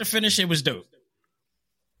start to finish, it was dope.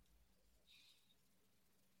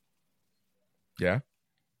 Yeah?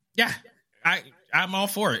 Yeah. I'm all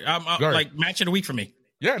for it. I'm like match of the week for me.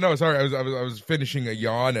 Yeah, no, sorry. I was finishing a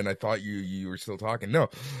yawn, and I thought you were still talking. No,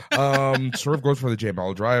 Swerve goes for the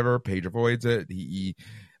JBL driver. Page avoids it. He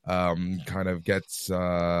kind of gets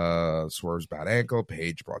Swerve's bad ankle.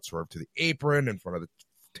 Page brought Swerve to the apron in front of the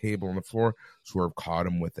table on the floor. Swerve caught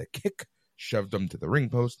him with a kick, shoved him to the ring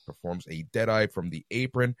post, performs a deadeye from the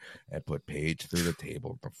apron, and put Page through the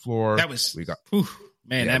table on the floor. That was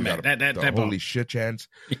holy shit chance.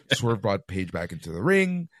 Swerve brought Page back into the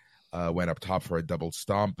ring. went up top for a double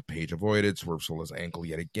stomp. Paige avoided. Swerve sold his ankle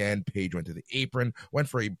yet again. Paige went to the apron, went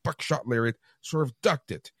for a buckshot lariat. Swerve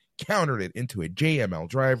ducked it, countered it into a JML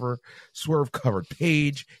driver. Swerve covered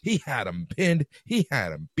Paige. He had him pinned. He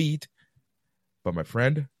had him beat. But my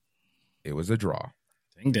friend, it was a draw.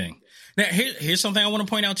 Ding, ding. Now, here's something I want to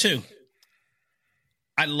point out, too.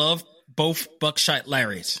 I love both buckshot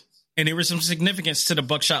lariats. And there was some significance to the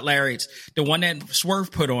buckshot lariats. The one that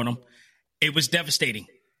Swerve put on him, it was devastating.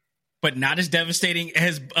 But not as devastating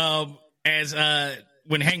as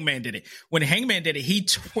when Hangman did it. When Hangman did it, he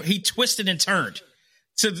twisted and turned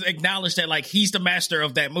to acknowledge that, like, he's the master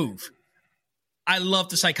of that move. I love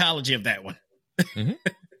the psychology of that one. Mm-hmm.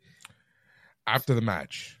 After the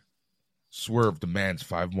match, Swerve demands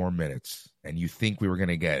 5 more minutes, and you think we were going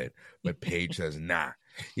to get it. But Paige says, nah.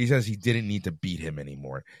 He says he didn't need to beat him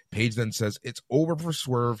anymore. Paige then says it's over for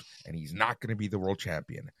Swerve, and he's not going to be the world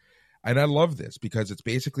champion. And I love this because it's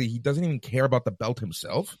basically he doesn't even care about the belt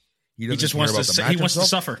himself. He just wants to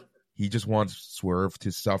suffer. He just wants Swerve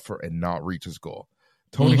to suffer and not reach his goal.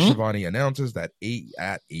 Tony Schiavone announces that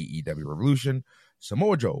at AEW Revolution,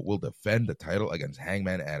 Samoa Joe will defend the title against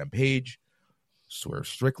Hangman Adam Page, Swerve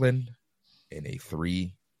Strickland in a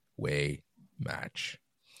 3-way match.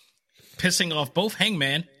 Pissing off both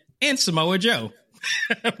Hangman and Samoa Joe,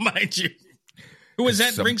 mind you, who was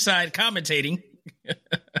at ringside commentating.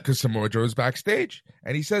 Because Samoa Joe is backstage,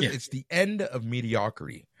 and he says it's the end of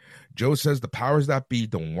mediocrity. Joe says the powers that be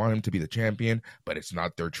don't want him to be the champion, but it's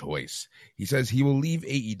not their choice. He says he will leave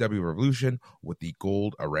AEW Revolution with the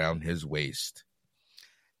gold around his waist.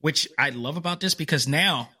 Which I love about this because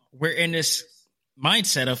now we're in this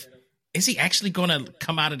mindset of, is he actually going to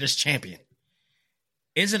come out of this champion?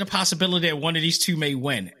 Is it a possibility that one of these two may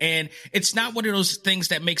win? And it's not one of those things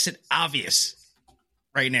that makes it obvious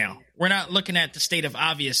right now. We're not looking at the state of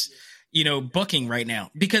obvious, booking right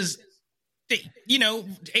now because,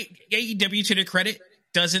 AEW, to their credit,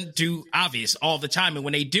 doesn't do obvious all the time. And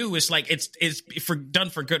when they do, it's like it's done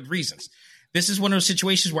for good reasons. This is one of those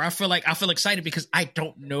situations where I feel excited because I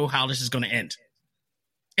don't know how this is going to end.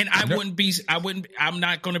 And I'm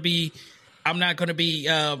not going to be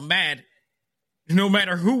mad no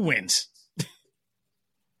matter who wins.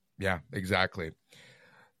 Yeah, exactly.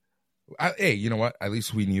 Hey, you know what? At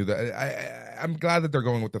least we knew that. I'm glad that they're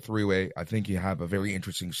going with the 3-way. I think you have a very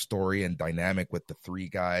interesting story and dynamic with the 3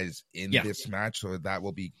 guys in this match, so that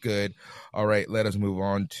will be good. All right, let us move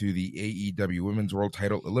on to the AEW Women's World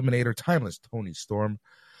Title Eliminator, Timeless Toni Storm,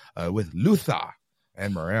 with Luther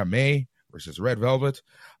and Mariah May versus Red Velvet.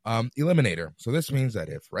 Eliminator. So this means that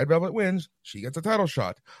if Red Velvet wins, she gets a title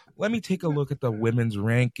shot. Let me take a look at the women's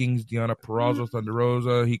rankings. Deonna Purrazzo, Thunder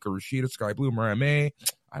Rosa, Hikaru Shida, Sky Blue, Mariah May.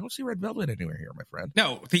 I don't see Red Velvet anywhere here, my friend.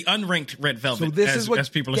 No, the unranked Red Velvet. So this is what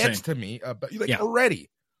people gets to me. Already,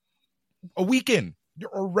 a week in,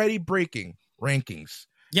 you're already breaking rankings.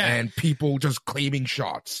 Yeah, and people just claiming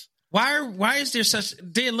shots. Why is there such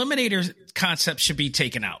the Eliminator concept should be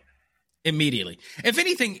taken out immediately? If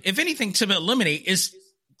anything, to eliminate is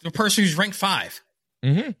the person who's ranked 5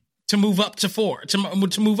 to move up to 4,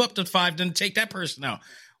 to move up to 5, then take that person out.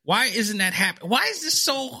 Why isn't that happening? Why is this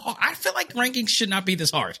so hard? I feel like rankings should not be this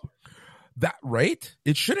hard. That right?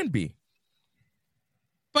 It shouldn't be.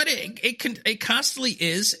 But it constantly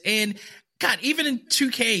is. And God, even in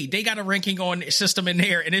 2K, they got a ranking on system in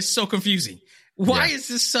there, and it's so confusing. Why is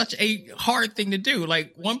this such a hard thing to do?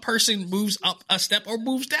 Like one person moves up a step or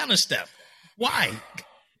moves down a step. Why?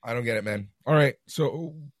 I don't get it, man. All right,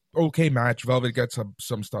 so okay match. Velvet gets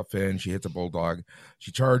some stuff in. She hits a bulldog.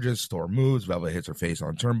 She charges. Storm moves. Velvet hits her face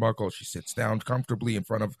on turnbuckle. She sits down comfortably in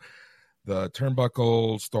front of the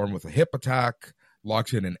turnbuckle. Storm with a hip attack.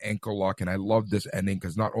 Locks in an ankle lock. And I love this ending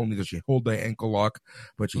because not only does she hold the ankle lock,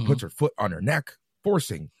 but she puts her foot on her neck,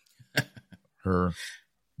 forcing her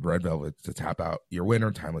Red Velvet to tap out. Your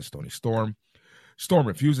winner, Timeless Toni Storm. Storm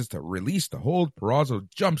refuses to release the hold. Purrazzo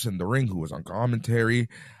jumps in the ring, who was on commentary.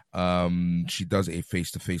 She does a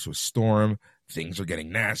face-to-face with Storm. Things are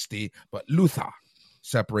getting nasty, but Luther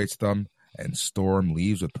separates them, and Storm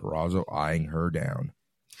leaves with Purrazzo eyeing her down.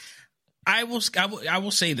 I will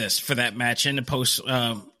say this for that match and the post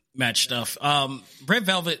match stuff. Red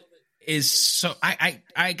Velvet is so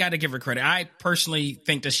I got to give her credit. I personally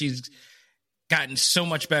think that she's gotten so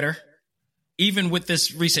much better, even with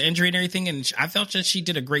this recent injury and everything. And I felt that she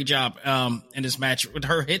did a great job in this match with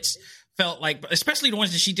her hits. Felt like, especially the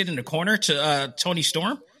ones that she did in the corner to Toni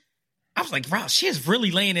Storm. I was like, wow, she is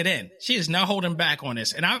really laying it in. She is not holding back on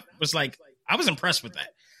this. And I was impressed with that.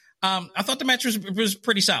 I thought the match was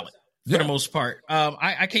pretty solid for the most part.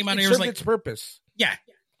 I came out here, it was like its purpose. Yeah.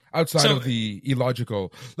 outside of the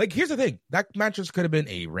illogical. Like, here's the thing: that match just could have been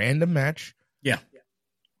a random match. Yeah,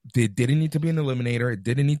 it didn't need to be an eliminator. It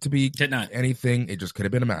didn't need to be anything. It just could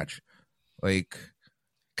have been a match. Like,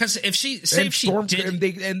 because if she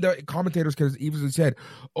did, and the commentators could have easily said,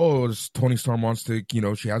 "Oh, Tony Storm wants to,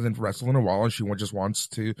 she hasn't wrestled in a while, and she just wants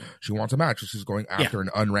a match. She's going after an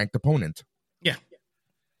unranked opponent." Yeah.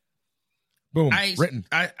 Boom. Written.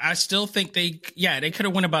 I still think they could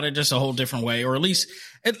have went about it just a whole different way, or at least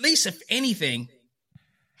if anything,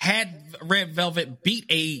 had Red Velvet beat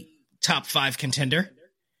a top 5 contender,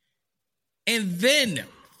 and then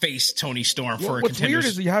face Tony Storm for a contender. What's weird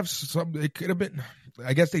is you have some. It could have been.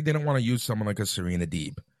 I guess they didn't want to use someone like a Serena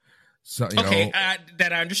Deeb. So,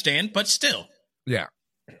 that I understand, but still, yeah,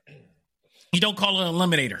 you don't call it an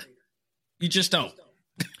eliminator. You just don't.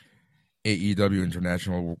 AEW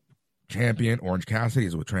International Champion Orange Cassidy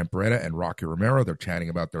is with Trent Beretta and Rocky Romero. They're chatting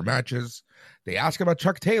about their matches. They ask about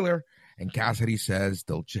Chuck Taylor, and Cassidy says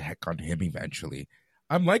they'll check on him eventually.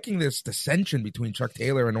 I'm liking this dissension between Chuck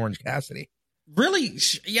Taylor and Orange Cassidy. Really,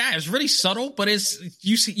 yeah, it's really subtle, but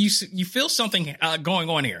you feel something going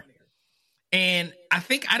on here, and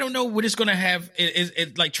I don't know what it's going to have.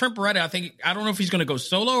 It like Trent Beretta. I don't know if he's going to go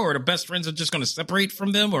solo or the best friends are just going to separate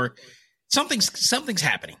from them or something's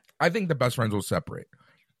happening. I think the best friends will separate.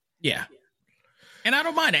 Yeah, and I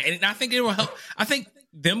don't mind that, and I think it will help. I think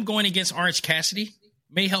them going against Orange Cassidy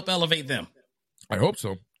may help elevate them. I hope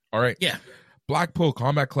so. All right, yeah. Blackpool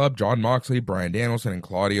Combat Club, John Moxley, Bryan Danielson, and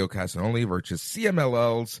Claudio Castagnoli versus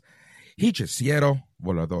CMLL's Hechicero,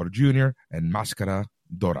 Volador Jr., and Máscara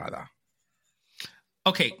Dorada.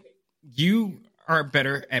 Okay, you are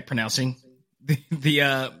better at pronouncing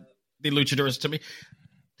the luchadors to me.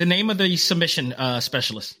 The name of the submission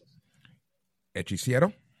specialist.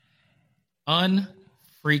 Hechicero.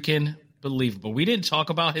 Unfreaking believable. We didn't talk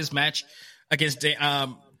about his match against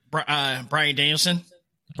Bryan Danielson.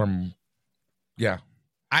 Yeah.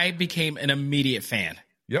 I became an immediate fan.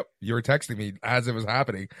 Yep. You were texting me as it was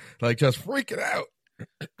happening, like just freaking out.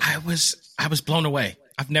 I was blown away.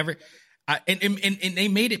 I've never, and they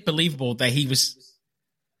made it believable that he was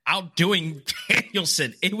outdoing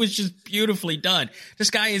Danielson. It was just beautifully done. This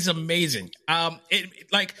guy is amazing.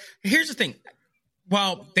 Here's the thing.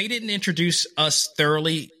 While they didn't introduce us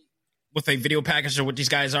thoroughly with a video package or what these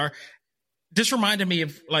guys are, this reminded me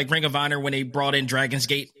of like Ring of Honor when they brought in Dragon's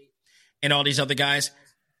Gate and all these other guys.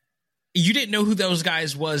 You didn't know who those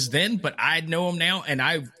guys was then, but I know them now, and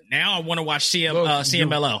I want to watch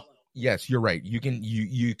CMLL. Yes, you're right. You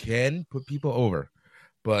can put people over,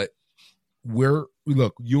 but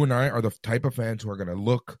you and I are the type of fans who are going to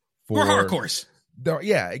look for. We're hardcores.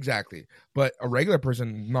 Yeah, exactly. But a regular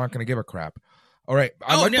person not going to give a crap. All right.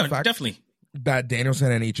 The fact definitely that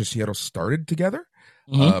Danielson and Hechicero started together.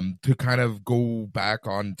 To kind of go back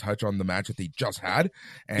touch on the match that they just had.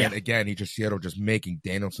 And again, Hechicero just making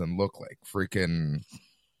Danielson look like freaking,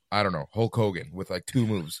 I don't know, Hulk Hogan with like 2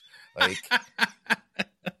 moves. Like,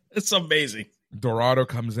 it's amazing. Dorado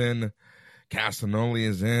comes in, Castagnoli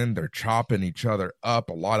is in, they're chopping each other up.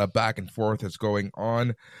 A lot of back and forth is going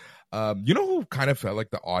on. You know who kind of felt like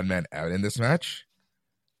the odd man out in this match?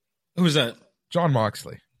 Who was that? John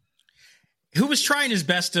Moxley. Who was trying his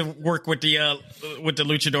best to work with the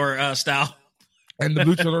luchador style. And the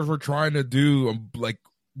luchadors were trying to do like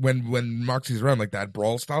when Moxley's around like that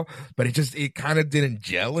brawl style, but it kind of didn't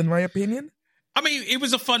gel in my opinion. I mean, it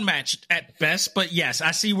was a fun match at best, but yes,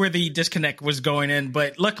 I see where the disconnect was going in,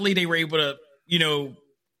 but luckily they were able to,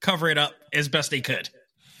 cover it up as best they could.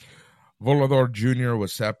 Volador Jr.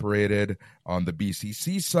 was separated on the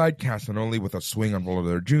BCC side. Castagnoli with a swing on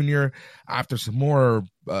Volador Jr. After some more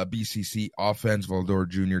BCC offense, Volador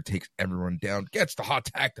Jr. takes everyone down, gets the hot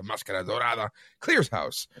tag to Máscara Dorada, clears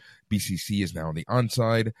house. BCC is now on the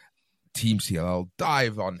onside. Team CLL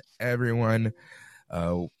dive on everyone.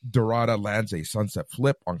 Dorada lands a sunset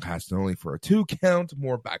flip on Castagnoli for a 2 count.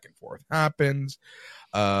 More back and forth happens.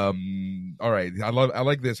 All right. I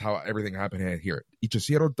like this, how everything happened here.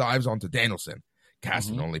 Hechicero dives onto Danielson.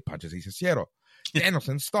 Castagnoli punches Hechicero.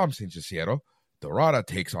 Danielson stomps Hechicero. Dorada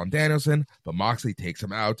takes on Danielson, but Moxley takes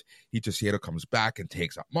him out. Hechicero comes back and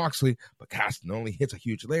takes out Moxley, but Castagnoli hits a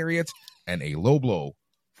huge lariat and a low blow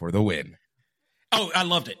for the win. Oh, I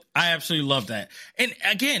loved it. I absolutely loved that. And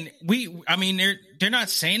again, they're not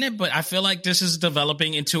saying it, but I feel like this is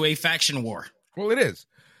developing into a faction war. Well, it is,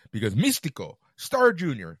 because Místico, Star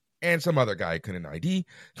Jr., and some other guy I couldn't ID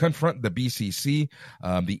confront the BCC.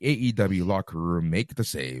 The AEW locker room make the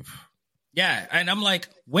save. Yeah, and I'm like,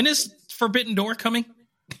 when is Forbidden Door coming?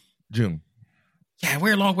 June. Yeah,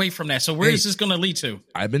 we're a long way from that. So where is this going to lead to?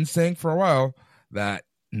 I've been saying for a while that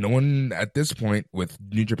no one at this point with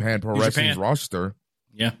New Japan Pro Wrestling's roster.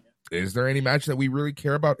 Yeah. Is there any match that we really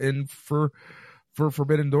care about for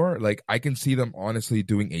Forbidden Door? Like, I can see them honestly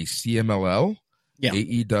doing a CMLL,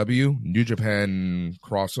 AEW, New Japan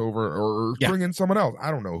crossover, or bring in someone else.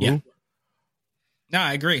 I don't know who. No,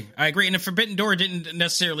 I agree. And the Forbidden Door didn't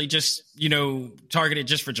necessarily just, target it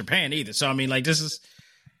just for Japan either. So, I mean, like, this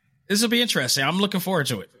will be interesting. I'm looking forward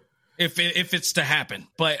to it if it's to happen.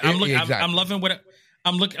 But I'm loving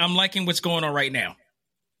I'm liking what's going on right now.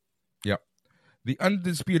 Yep. The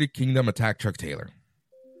Undisputed Kingdom attack Chuck Taylor.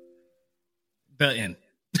 The end.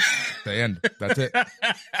 The end. That's it.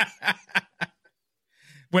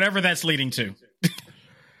 Whatever that's leading to.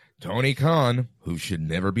 Tony Khan, who should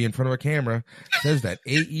never be in front of a camera, says that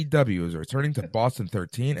AEW is returning to Boston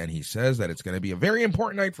 13, and he says that it's going to be a very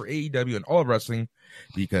important night for AEW and all of wrestling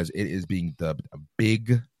because it is being dubbed a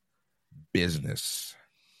big business.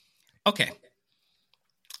 Okay.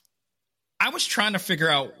 I was trying to figure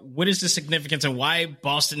out what is the significance and why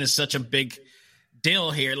Boston is such a big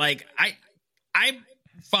deal here. Like, I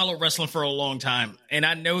follow wrestling for a long time, and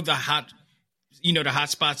I know the hot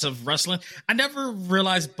spots of wrestling. I never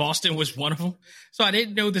realized Boston was one of them, so I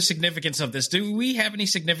didn't know the significance of this. Do we have any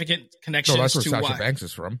significant connections that's where to Sasha why? Banks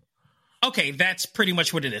is from. Okay, that's pretty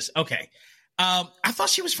much what it is. Okay. I thought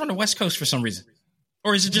she was from the West Coast for some reason.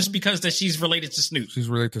 Or is it just because that she's related to Snoop? She's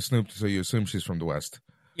related to Snoop, so you assume she's from the West.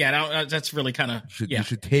 Yeah, that's really kind of... You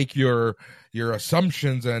should take your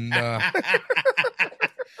assumptions and...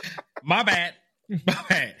 My bad.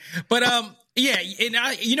 But and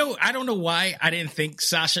I don't know why I didn't think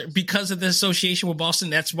Sasha, because of the association with Boston,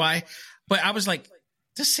 that's why. But I was like,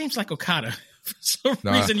 this seems like Okada for some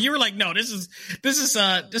reason. You were like, no, this is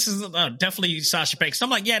definitely Sasha Banks. I'm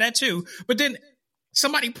like, yeah, that too. But then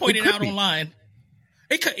somebody pointed out online,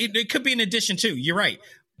 it could be an addition too. You're right,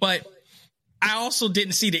 but I also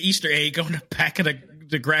didn't see the Easter egg on the back of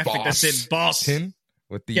the graphic that said Boston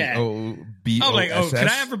with the O-B-O-S-S. I'm like, can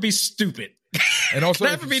I ever be stupid? And also,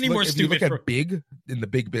 if you look at big in the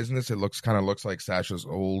big business, it looks like Sasha's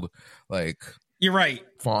old, like. You're right.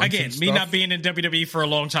 Again, me not being in WWE for a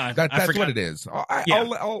long time. That's what it is.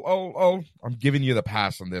 I'm giving you the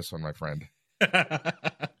pass on this one, my friend.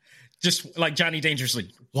 Just like Johnny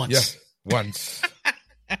Dangerously once. Yeah, once.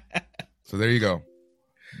 So there you go.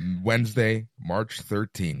 Wednesday, March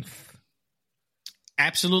 13th.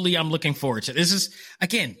 Absolutely, I'm looking forward to it. This is,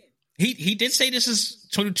 again, he did say this is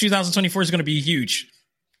 2024 is going to be huge.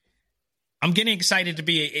 I'm getting excited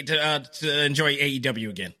to enjoy AEW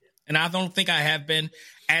again. And I don't think I have been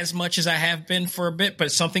as much as I have been for a bit,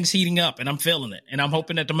 but something's heating up and I'm feeling it. And I'm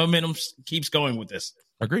hoping that the momentum keeps going with this.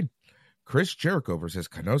 Agreed. Chris Jericho versus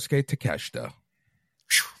Konosuke Takeshita.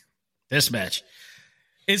 This match.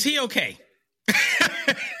 Is he okay?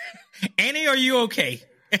 Annie, are you okay?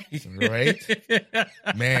 Right?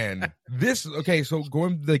 Man, so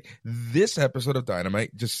going this episode of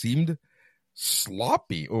Dynamite just seemed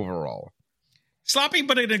sloppy overall. Sloppy,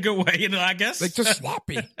 but in a good way, I guess. Like just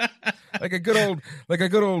sloppy. like a good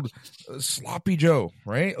old sloppy Joe,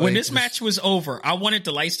 right? When this match was over, I wanted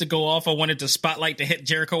the lights to go off. I wanted the spotlight to hit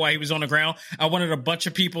Jericho while he was on the ground. I wanted a bunch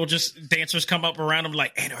of people, just dancers, come up around him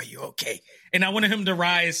like, "Annie, are you okay?" And I wanted him to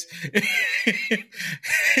rise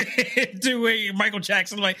to a Michael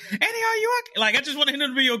Jackson, like, "Annie, are you okay?" Like, I just wanted him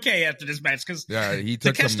to be okay after this match because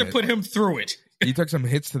Takeshita put him through it. He took some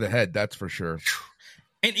hits to the head, that's for sure.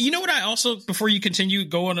 And you know what? I also, before you continue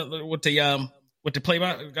going with the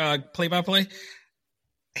play-by-play,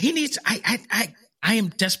 he needs. I am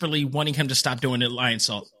desperately wanting him to stop doing the lion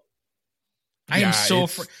salt. I am so.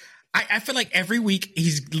 I feel like every week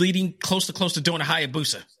he's leading close to doing a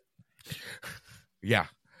Hayabusa. Yeah,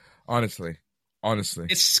 honestly,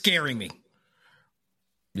 it's scaring me.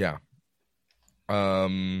 Yeah.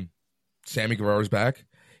 Sammy Guevara's back.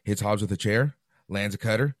 Hits Hobbs with a chair. Lands a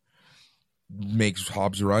cutter. Makes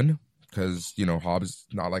Hobbs run because Hobbs,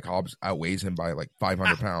 not like Hobbs outweighs him by like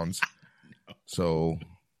 500 pounds. No. So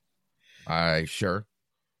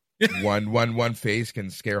one face can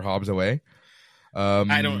scare Hobbs away.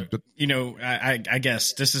 I don't, I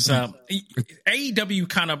guess this is AEW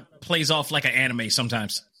kind of plays off like an anime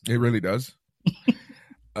sometimes. It really does.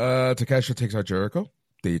 Takeshita takes out Jericho.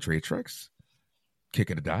 They trade tricks. Kick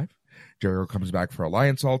and a dive. Jericho comes back for a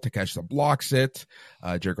lion salt. Takeshita blocks it.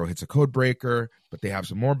 Jericho hits a code breaker, but they have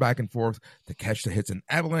some more back and forth. Takeshita hits an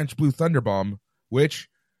avalanche blue thunder bomb, which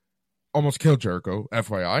almost killed Jericho,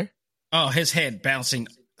 FYI. Oh, his head bouncing,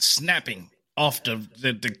 snapping off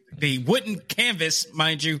the wooden canvas,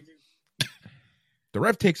 mind you. The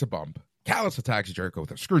ref takes a bump. Callis attacks Jericho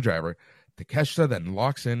with a screwdriver. Takeshita then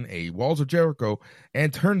locks in a Walls of Jericho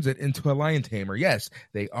and turns it into a lion tamer. Yes,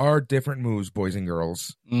 they are different moves, boys and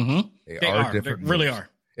girls. Mm-hmm. They are different. They really are.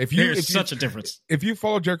 There's such a difference. If you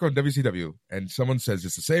follow Jericho in WCW and someone says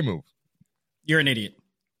it's the same move, you're an idiot.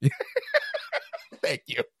 Thank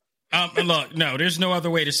you. Look, no, there's no other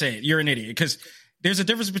way to say it. You're an idiot because there's a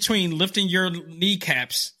difference between lifting your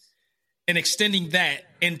kneecaps and extending that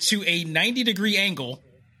into a 90-degree angle,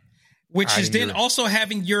 which is then also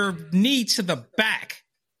having your knee to the back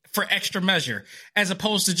for extra measure, as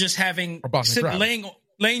opposed to just having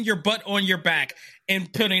laying your butt on your back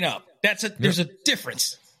and putting up. There's a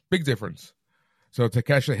difference. Big difference. So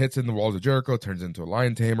Takeshita hits in the Walls of Jericho, turns into a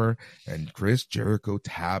lion tamer, and Chris Jericho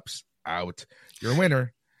taps out. Your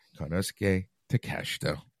winner, Konosuke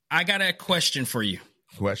Takeshita. I got a question for you.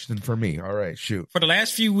 Question for me. All right, shoot. For the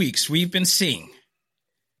last few weeks, we've been seeing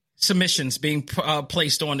submissions being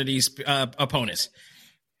placed onto these opponents.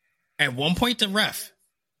 At one point, the ref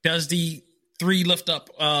does the 3 lift up,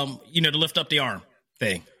 to lift up the arm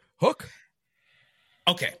thing. Hook.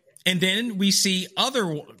 Okay. And then we see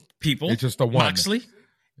other people. It's just the one. Moxley.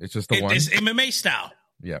 It's just the one. It's MMA style.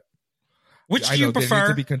 Yep. Which do you prefer? There needs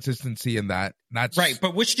to be consistency in that. That's right.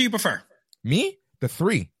 But which do you prefer? Me? The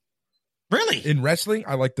 3. Really? In wrestling,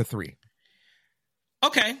 I like the 3.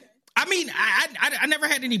 Okay. I mean, I never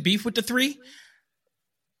had any beef with the 3,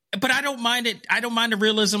 but I don't mind it. I don't mind the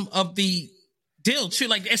realism of the deal too.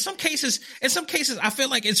 Like in some cases, I feel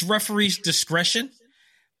like it's referee's discretion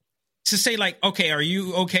to say like, okay, are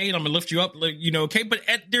you okay? And I'm gonna lift you up, okay. But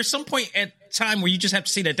there's some point at time where you just have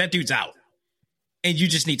to see that dude's out, and you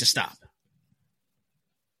just need to stop.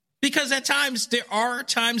 Because at times there are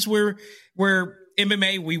times where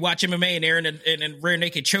MMA, we watch MMA and they're in a rear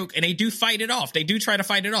naked choke, and they do fight it off. They do try to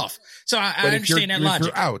fight it off. So I understand that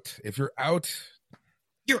logic. If you're out,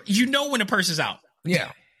 you know when a person's out.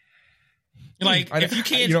 Yeah. Like if you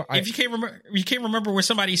can't remember what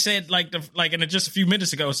somebody said in just a few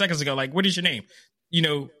seconds ago, like, what is your name?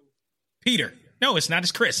 Peter. No, it's not.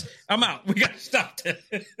 It's Chris. I'm out. We got to stop this.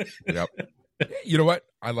 Yep. You know what?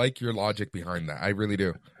 I like your logic behind that. I really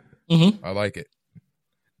do. Mm-hmm. I like it.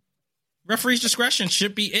 Referee's discretion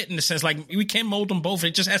should be it in the sense, like, we can mold them both.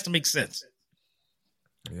 It just has to make sense.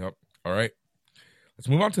 Yep. All right. Let's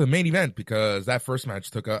move on to the main event because that first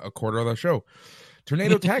match took a quarter of the show.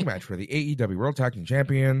 Tornado tag match for the AEW World Tag Team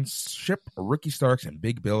Championship. Ricky Starks and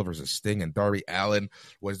Big Bill versus Sting and Darby Allin.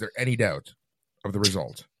 Was there any doubt of the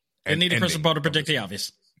result? And neither person ball to predict the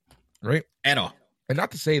obvious. Right? At all. And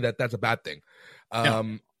not to say that that's a bad thing.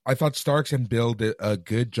 No. I thought Starks and Bill did a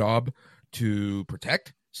good job to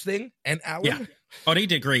protect Sting and Allin. Yeah. Oh, they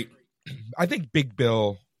did great. I think Big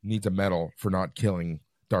Bill needs a medal for not killing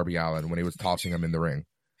Darby Allin when he was tossing him in the ring.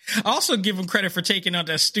 I also give him credit for taking out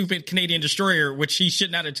that stupid Canadian Destroyer, which he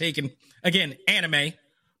should not have taken. Again, anime.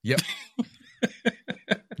 Yep.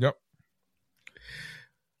 Yep.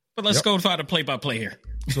 But let's go find a play-by-play here.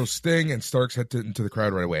 So Sting and Starks head into the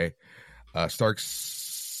crowd right away.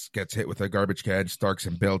 Starks gets hit with a garbage can. Starks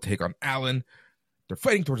and Bill take on Allin. They're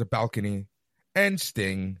fighting towards a balcony, and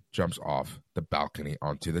Sting jumps off the balcony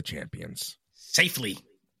onto the champions. Safely.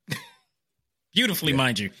 Beautifully,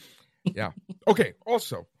 mind you. Yeah. Okay,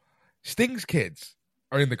 also, Sting's kids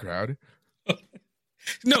are in the crowd.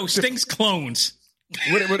 No, Sting's clones.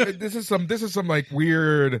 This is some like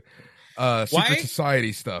weird secret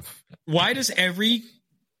society stuff. Why does every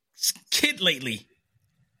kid lately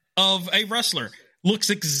of a wrestler looks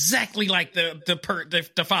exactly like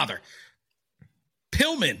the father?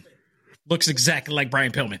 Pillman looks exactly like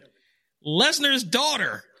Brian Pillman. Lesnar's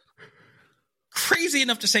daughter, crazy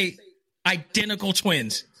enough to say identical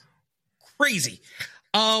twins. Crazy.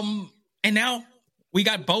 And now we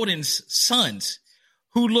got Bowden's sons,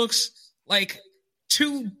 who looks like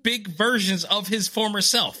 2 big versions of his former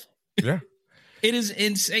self. Yeah. It is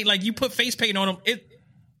insane. Like, you put face paint on them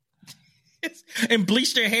and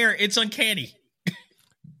bleach their hair. It's uncanny.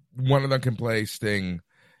 One of them can play Sting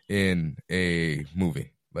in a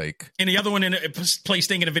movie. And the other one play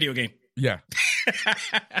Sting in a video game. Yeah.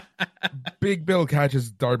 Big Bill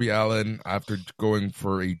catches Darby Allin after going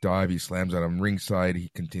for a dive. He slams at him ringside. He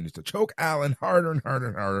continues to choke Allin harder and harder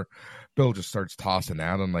and harder. Bill just starts tossing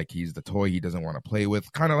Allin like he's the toy he doesn't want to play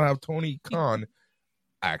with. Kind of how Tony Khan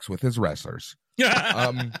acts with his wrestlers.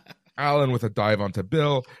 Allin with a dive onto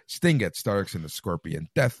Bill. Sting gets Starks in the Scorpion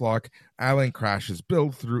Deathlock. Allin crashes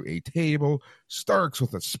Bill through a table. Starks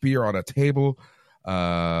with a spear on a table.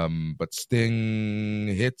 But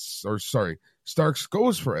Starks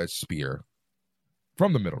goes for a spear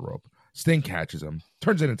from the middle rope. Sting catches him,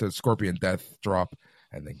 turns it into a Scorpion Death Drop,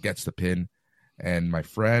 and then gets the pin. And my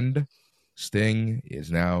friend, Sting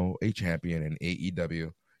is now a champion in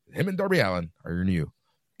AEW. Him and Darby Allin are your new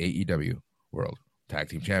AEW World Tag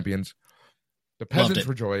Team Champions. The peasants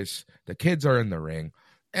rejoice. The kids are in the ring.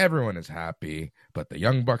 Everyone is happy, but the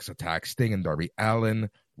Young Bucks attack Sting and Darby Allin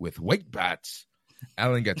with weight bats.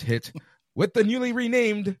 Allin gets hit with the newly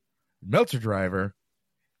renamed Meltzer Driver.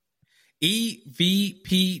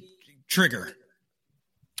 EVP Trigger.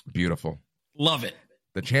 Beautiful. Love it.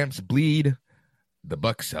 The champs bleed, the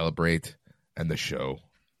Bucks celebrate, and the show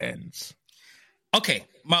ends. Okay,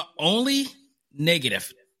 my only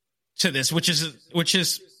negative to this, which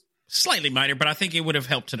is slightly minor, but I think it would have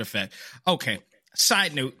helped to the fact. Okay,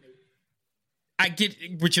 side note, I get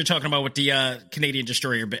what you're talking about with the Canadian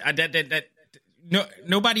Destroyer, but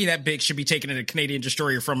nobody that big should be taking a Canadian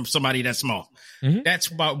Destroyer from somebody that small. Mm-hmm. That's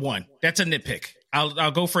about one. That's a nitpick.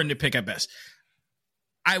 I'll go for a nitpick at best.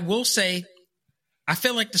 I will say, I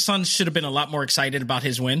feel like the Suns should have been a lot more excited about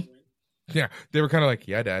his win. Yeah, they were kind of like,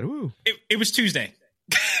 yeah, Dad, woo. It was Tuesday.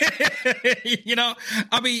 You know,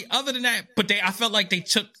 I mean, other than that, but I felt like they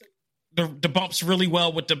took the bumps really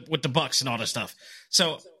well with the Bucks and all that stuff.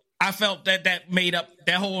 So I felt that made up,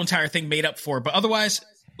 that whole entire thing made up for it. But otherwise,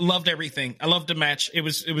 loved everything. I loved the match. It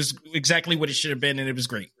was exactly what it should have been, and it was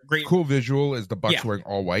great. Great. Cool visual is the Bucks wearing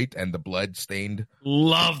all white and the blood stained.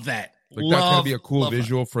 Love that. Like that's gonna be a cool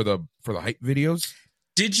visual for the hype videos.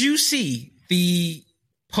 Did you see the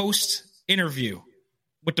post interview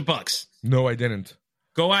with the Bucks? No, I didn't.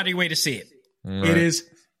 Go out of your way to see it. Right. It is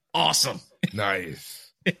awesome.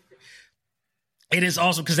 Nice. It is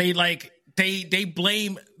awesome because they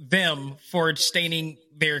blame them for staining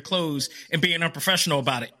their clothes and being unprofessional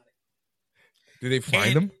about it. Did they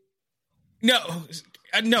find them?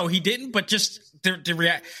 No, he didn't. But just the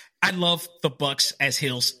react. I love the Bucks as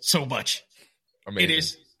heels so much. Amazing. It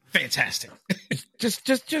is fantastic.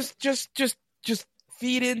 just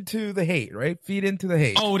feed into the hate, right? Feed into the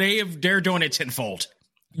hate. Oh, they're doing it tenfold.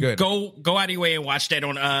 Good. Go out of your way and watch that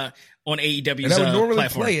on AEW's and I would normally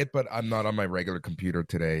platform. play it, but I'm not on my regular computer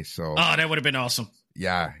today, so. Oh, that would have been awesome.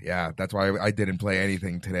 Yeah. That's why I didn't play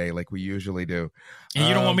anything today like we usually do. And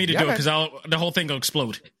you don't want me to do it because the whole thing will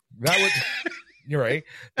explode. That would. You're right.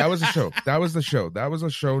 That was a show. That was a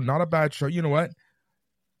show. Not a bad show. You know what?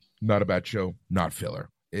 Not a bad show. Not filler.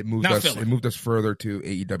 It moved us further to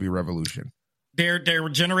AEW Revolution. They're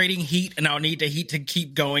generating heat, and I'll need the heat to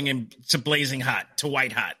keep going and to blazing hot, to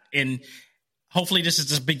white hot. And hopefully this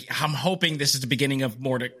is I'm hoping this is the beginning of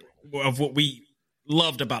more of what we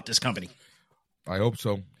loved about this company. I hope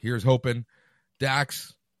so. Here's hoping.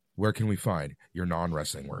 Dax, where can we find your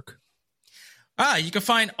non-wrestling work? You can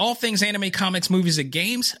find all things anime, comics, movies, and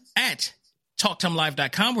games at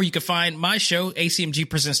TalkTimeLive.com, where you can find my show, ACMG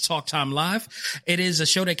Presents Talk Time Live. It is a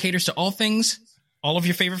show that caters to all things, all of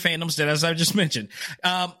your favorite fandoms that, as I just mentioned.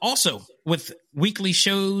 Also, with weekly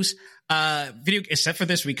shows, except for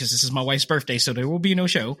this week, because this is my wife's birthday, so there will be no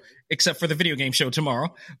show, except for the video game show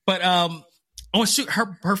tomorrow. But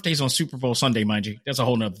her birthday's on Super Bowl Sunday, mind you. That's a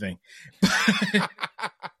whole nother thing.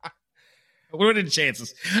 What are the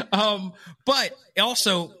chances? But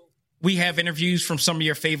also, we have interviews from some of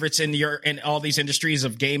your favorites in all these industries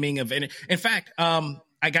of gaming. In fact,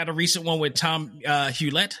 I got a recent one with Tom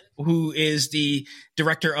Hewlett, who is the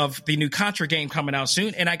director of the new Contra game coming out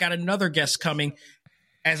soon. And I got another guest coming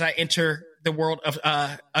as I enter the world of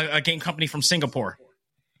a game company from Singapore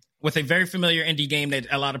with a very familiar indie game that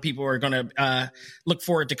a lot of people are going to look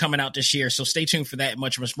forward to coming out this year. So stay tuned for that and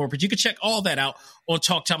much, much more. But you can check all that out on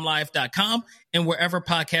TalkTimeLive.com and wherever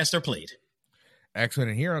podcasts are played.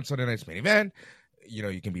 Excellent. And here on Sunday Night's Main Event,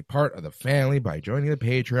 you can be part of the family by joining the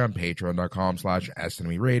Patreon,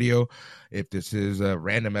 patreon.com/SNME Radio. If this is a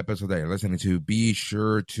random episode that you're listening to, be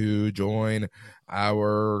sure to join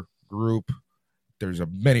our group. There's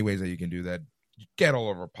many ways that you can do that. Get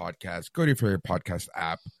all of our podcasts. Go to your favorite podcast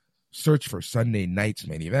app. Search for Sunday Night's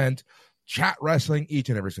Main Event. Chat wrestling each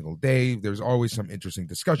and every single day. There's always some interesting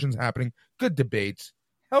discussions happening. Good debates.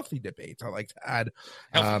 Healthy debates, I like to add.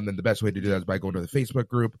 And the best way to do that is by going to the Facebook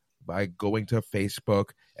group, by going to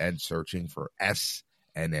Facebook and searching for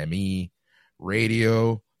SNME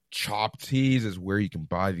Radio. Chop Tees is where you can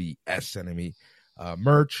buy the SNME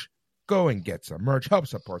merch. Go and get some merch. Help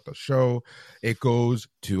support the show. It goes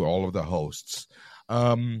to all of the hosts.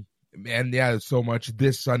 And yeah, so much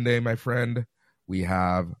this Sunday, my friend. We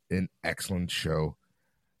have an excellent show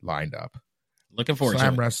lined up. Looking forward to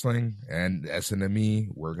Slam it. Wrestling and SNME.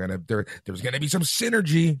 There's gonna be some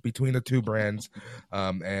synergy between the two brands.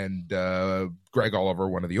 And Greg Oliver,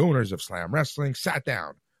 one of the owners of Slam Wrestling, sat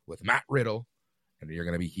down with Matt Riddle, and you're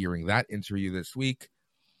gonna be hearing that interview this week.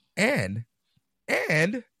 And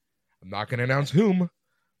I'm not gonna announce whom,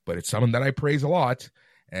 but it's someone that I praise a lot.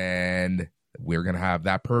 And we're going to have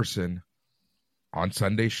that person on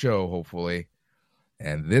Sunday's show, hopefully.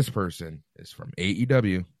 And this person is from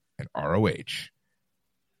AEW and ROH.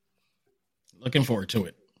 Looking forward to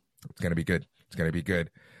it. It's going to be good. It's going to be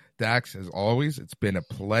good. Dax, as always, it's been a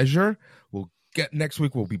pleasure. Next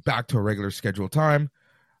week, we'll be back to a regular scheduled time.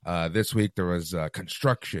 This week, there was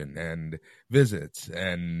construction and visits,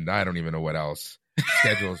 and I don't even know what else.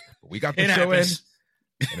 Schedules. But we got the show in,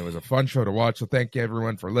 and it was a fun show to watch. So thank you,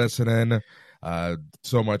 everyone, for listening.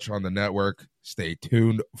 So much on the network. Stay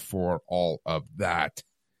tuned for all of that.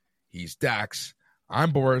 He's Dax.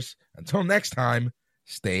 I'm Boris. Until next time,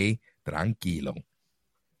 stay tranquilo.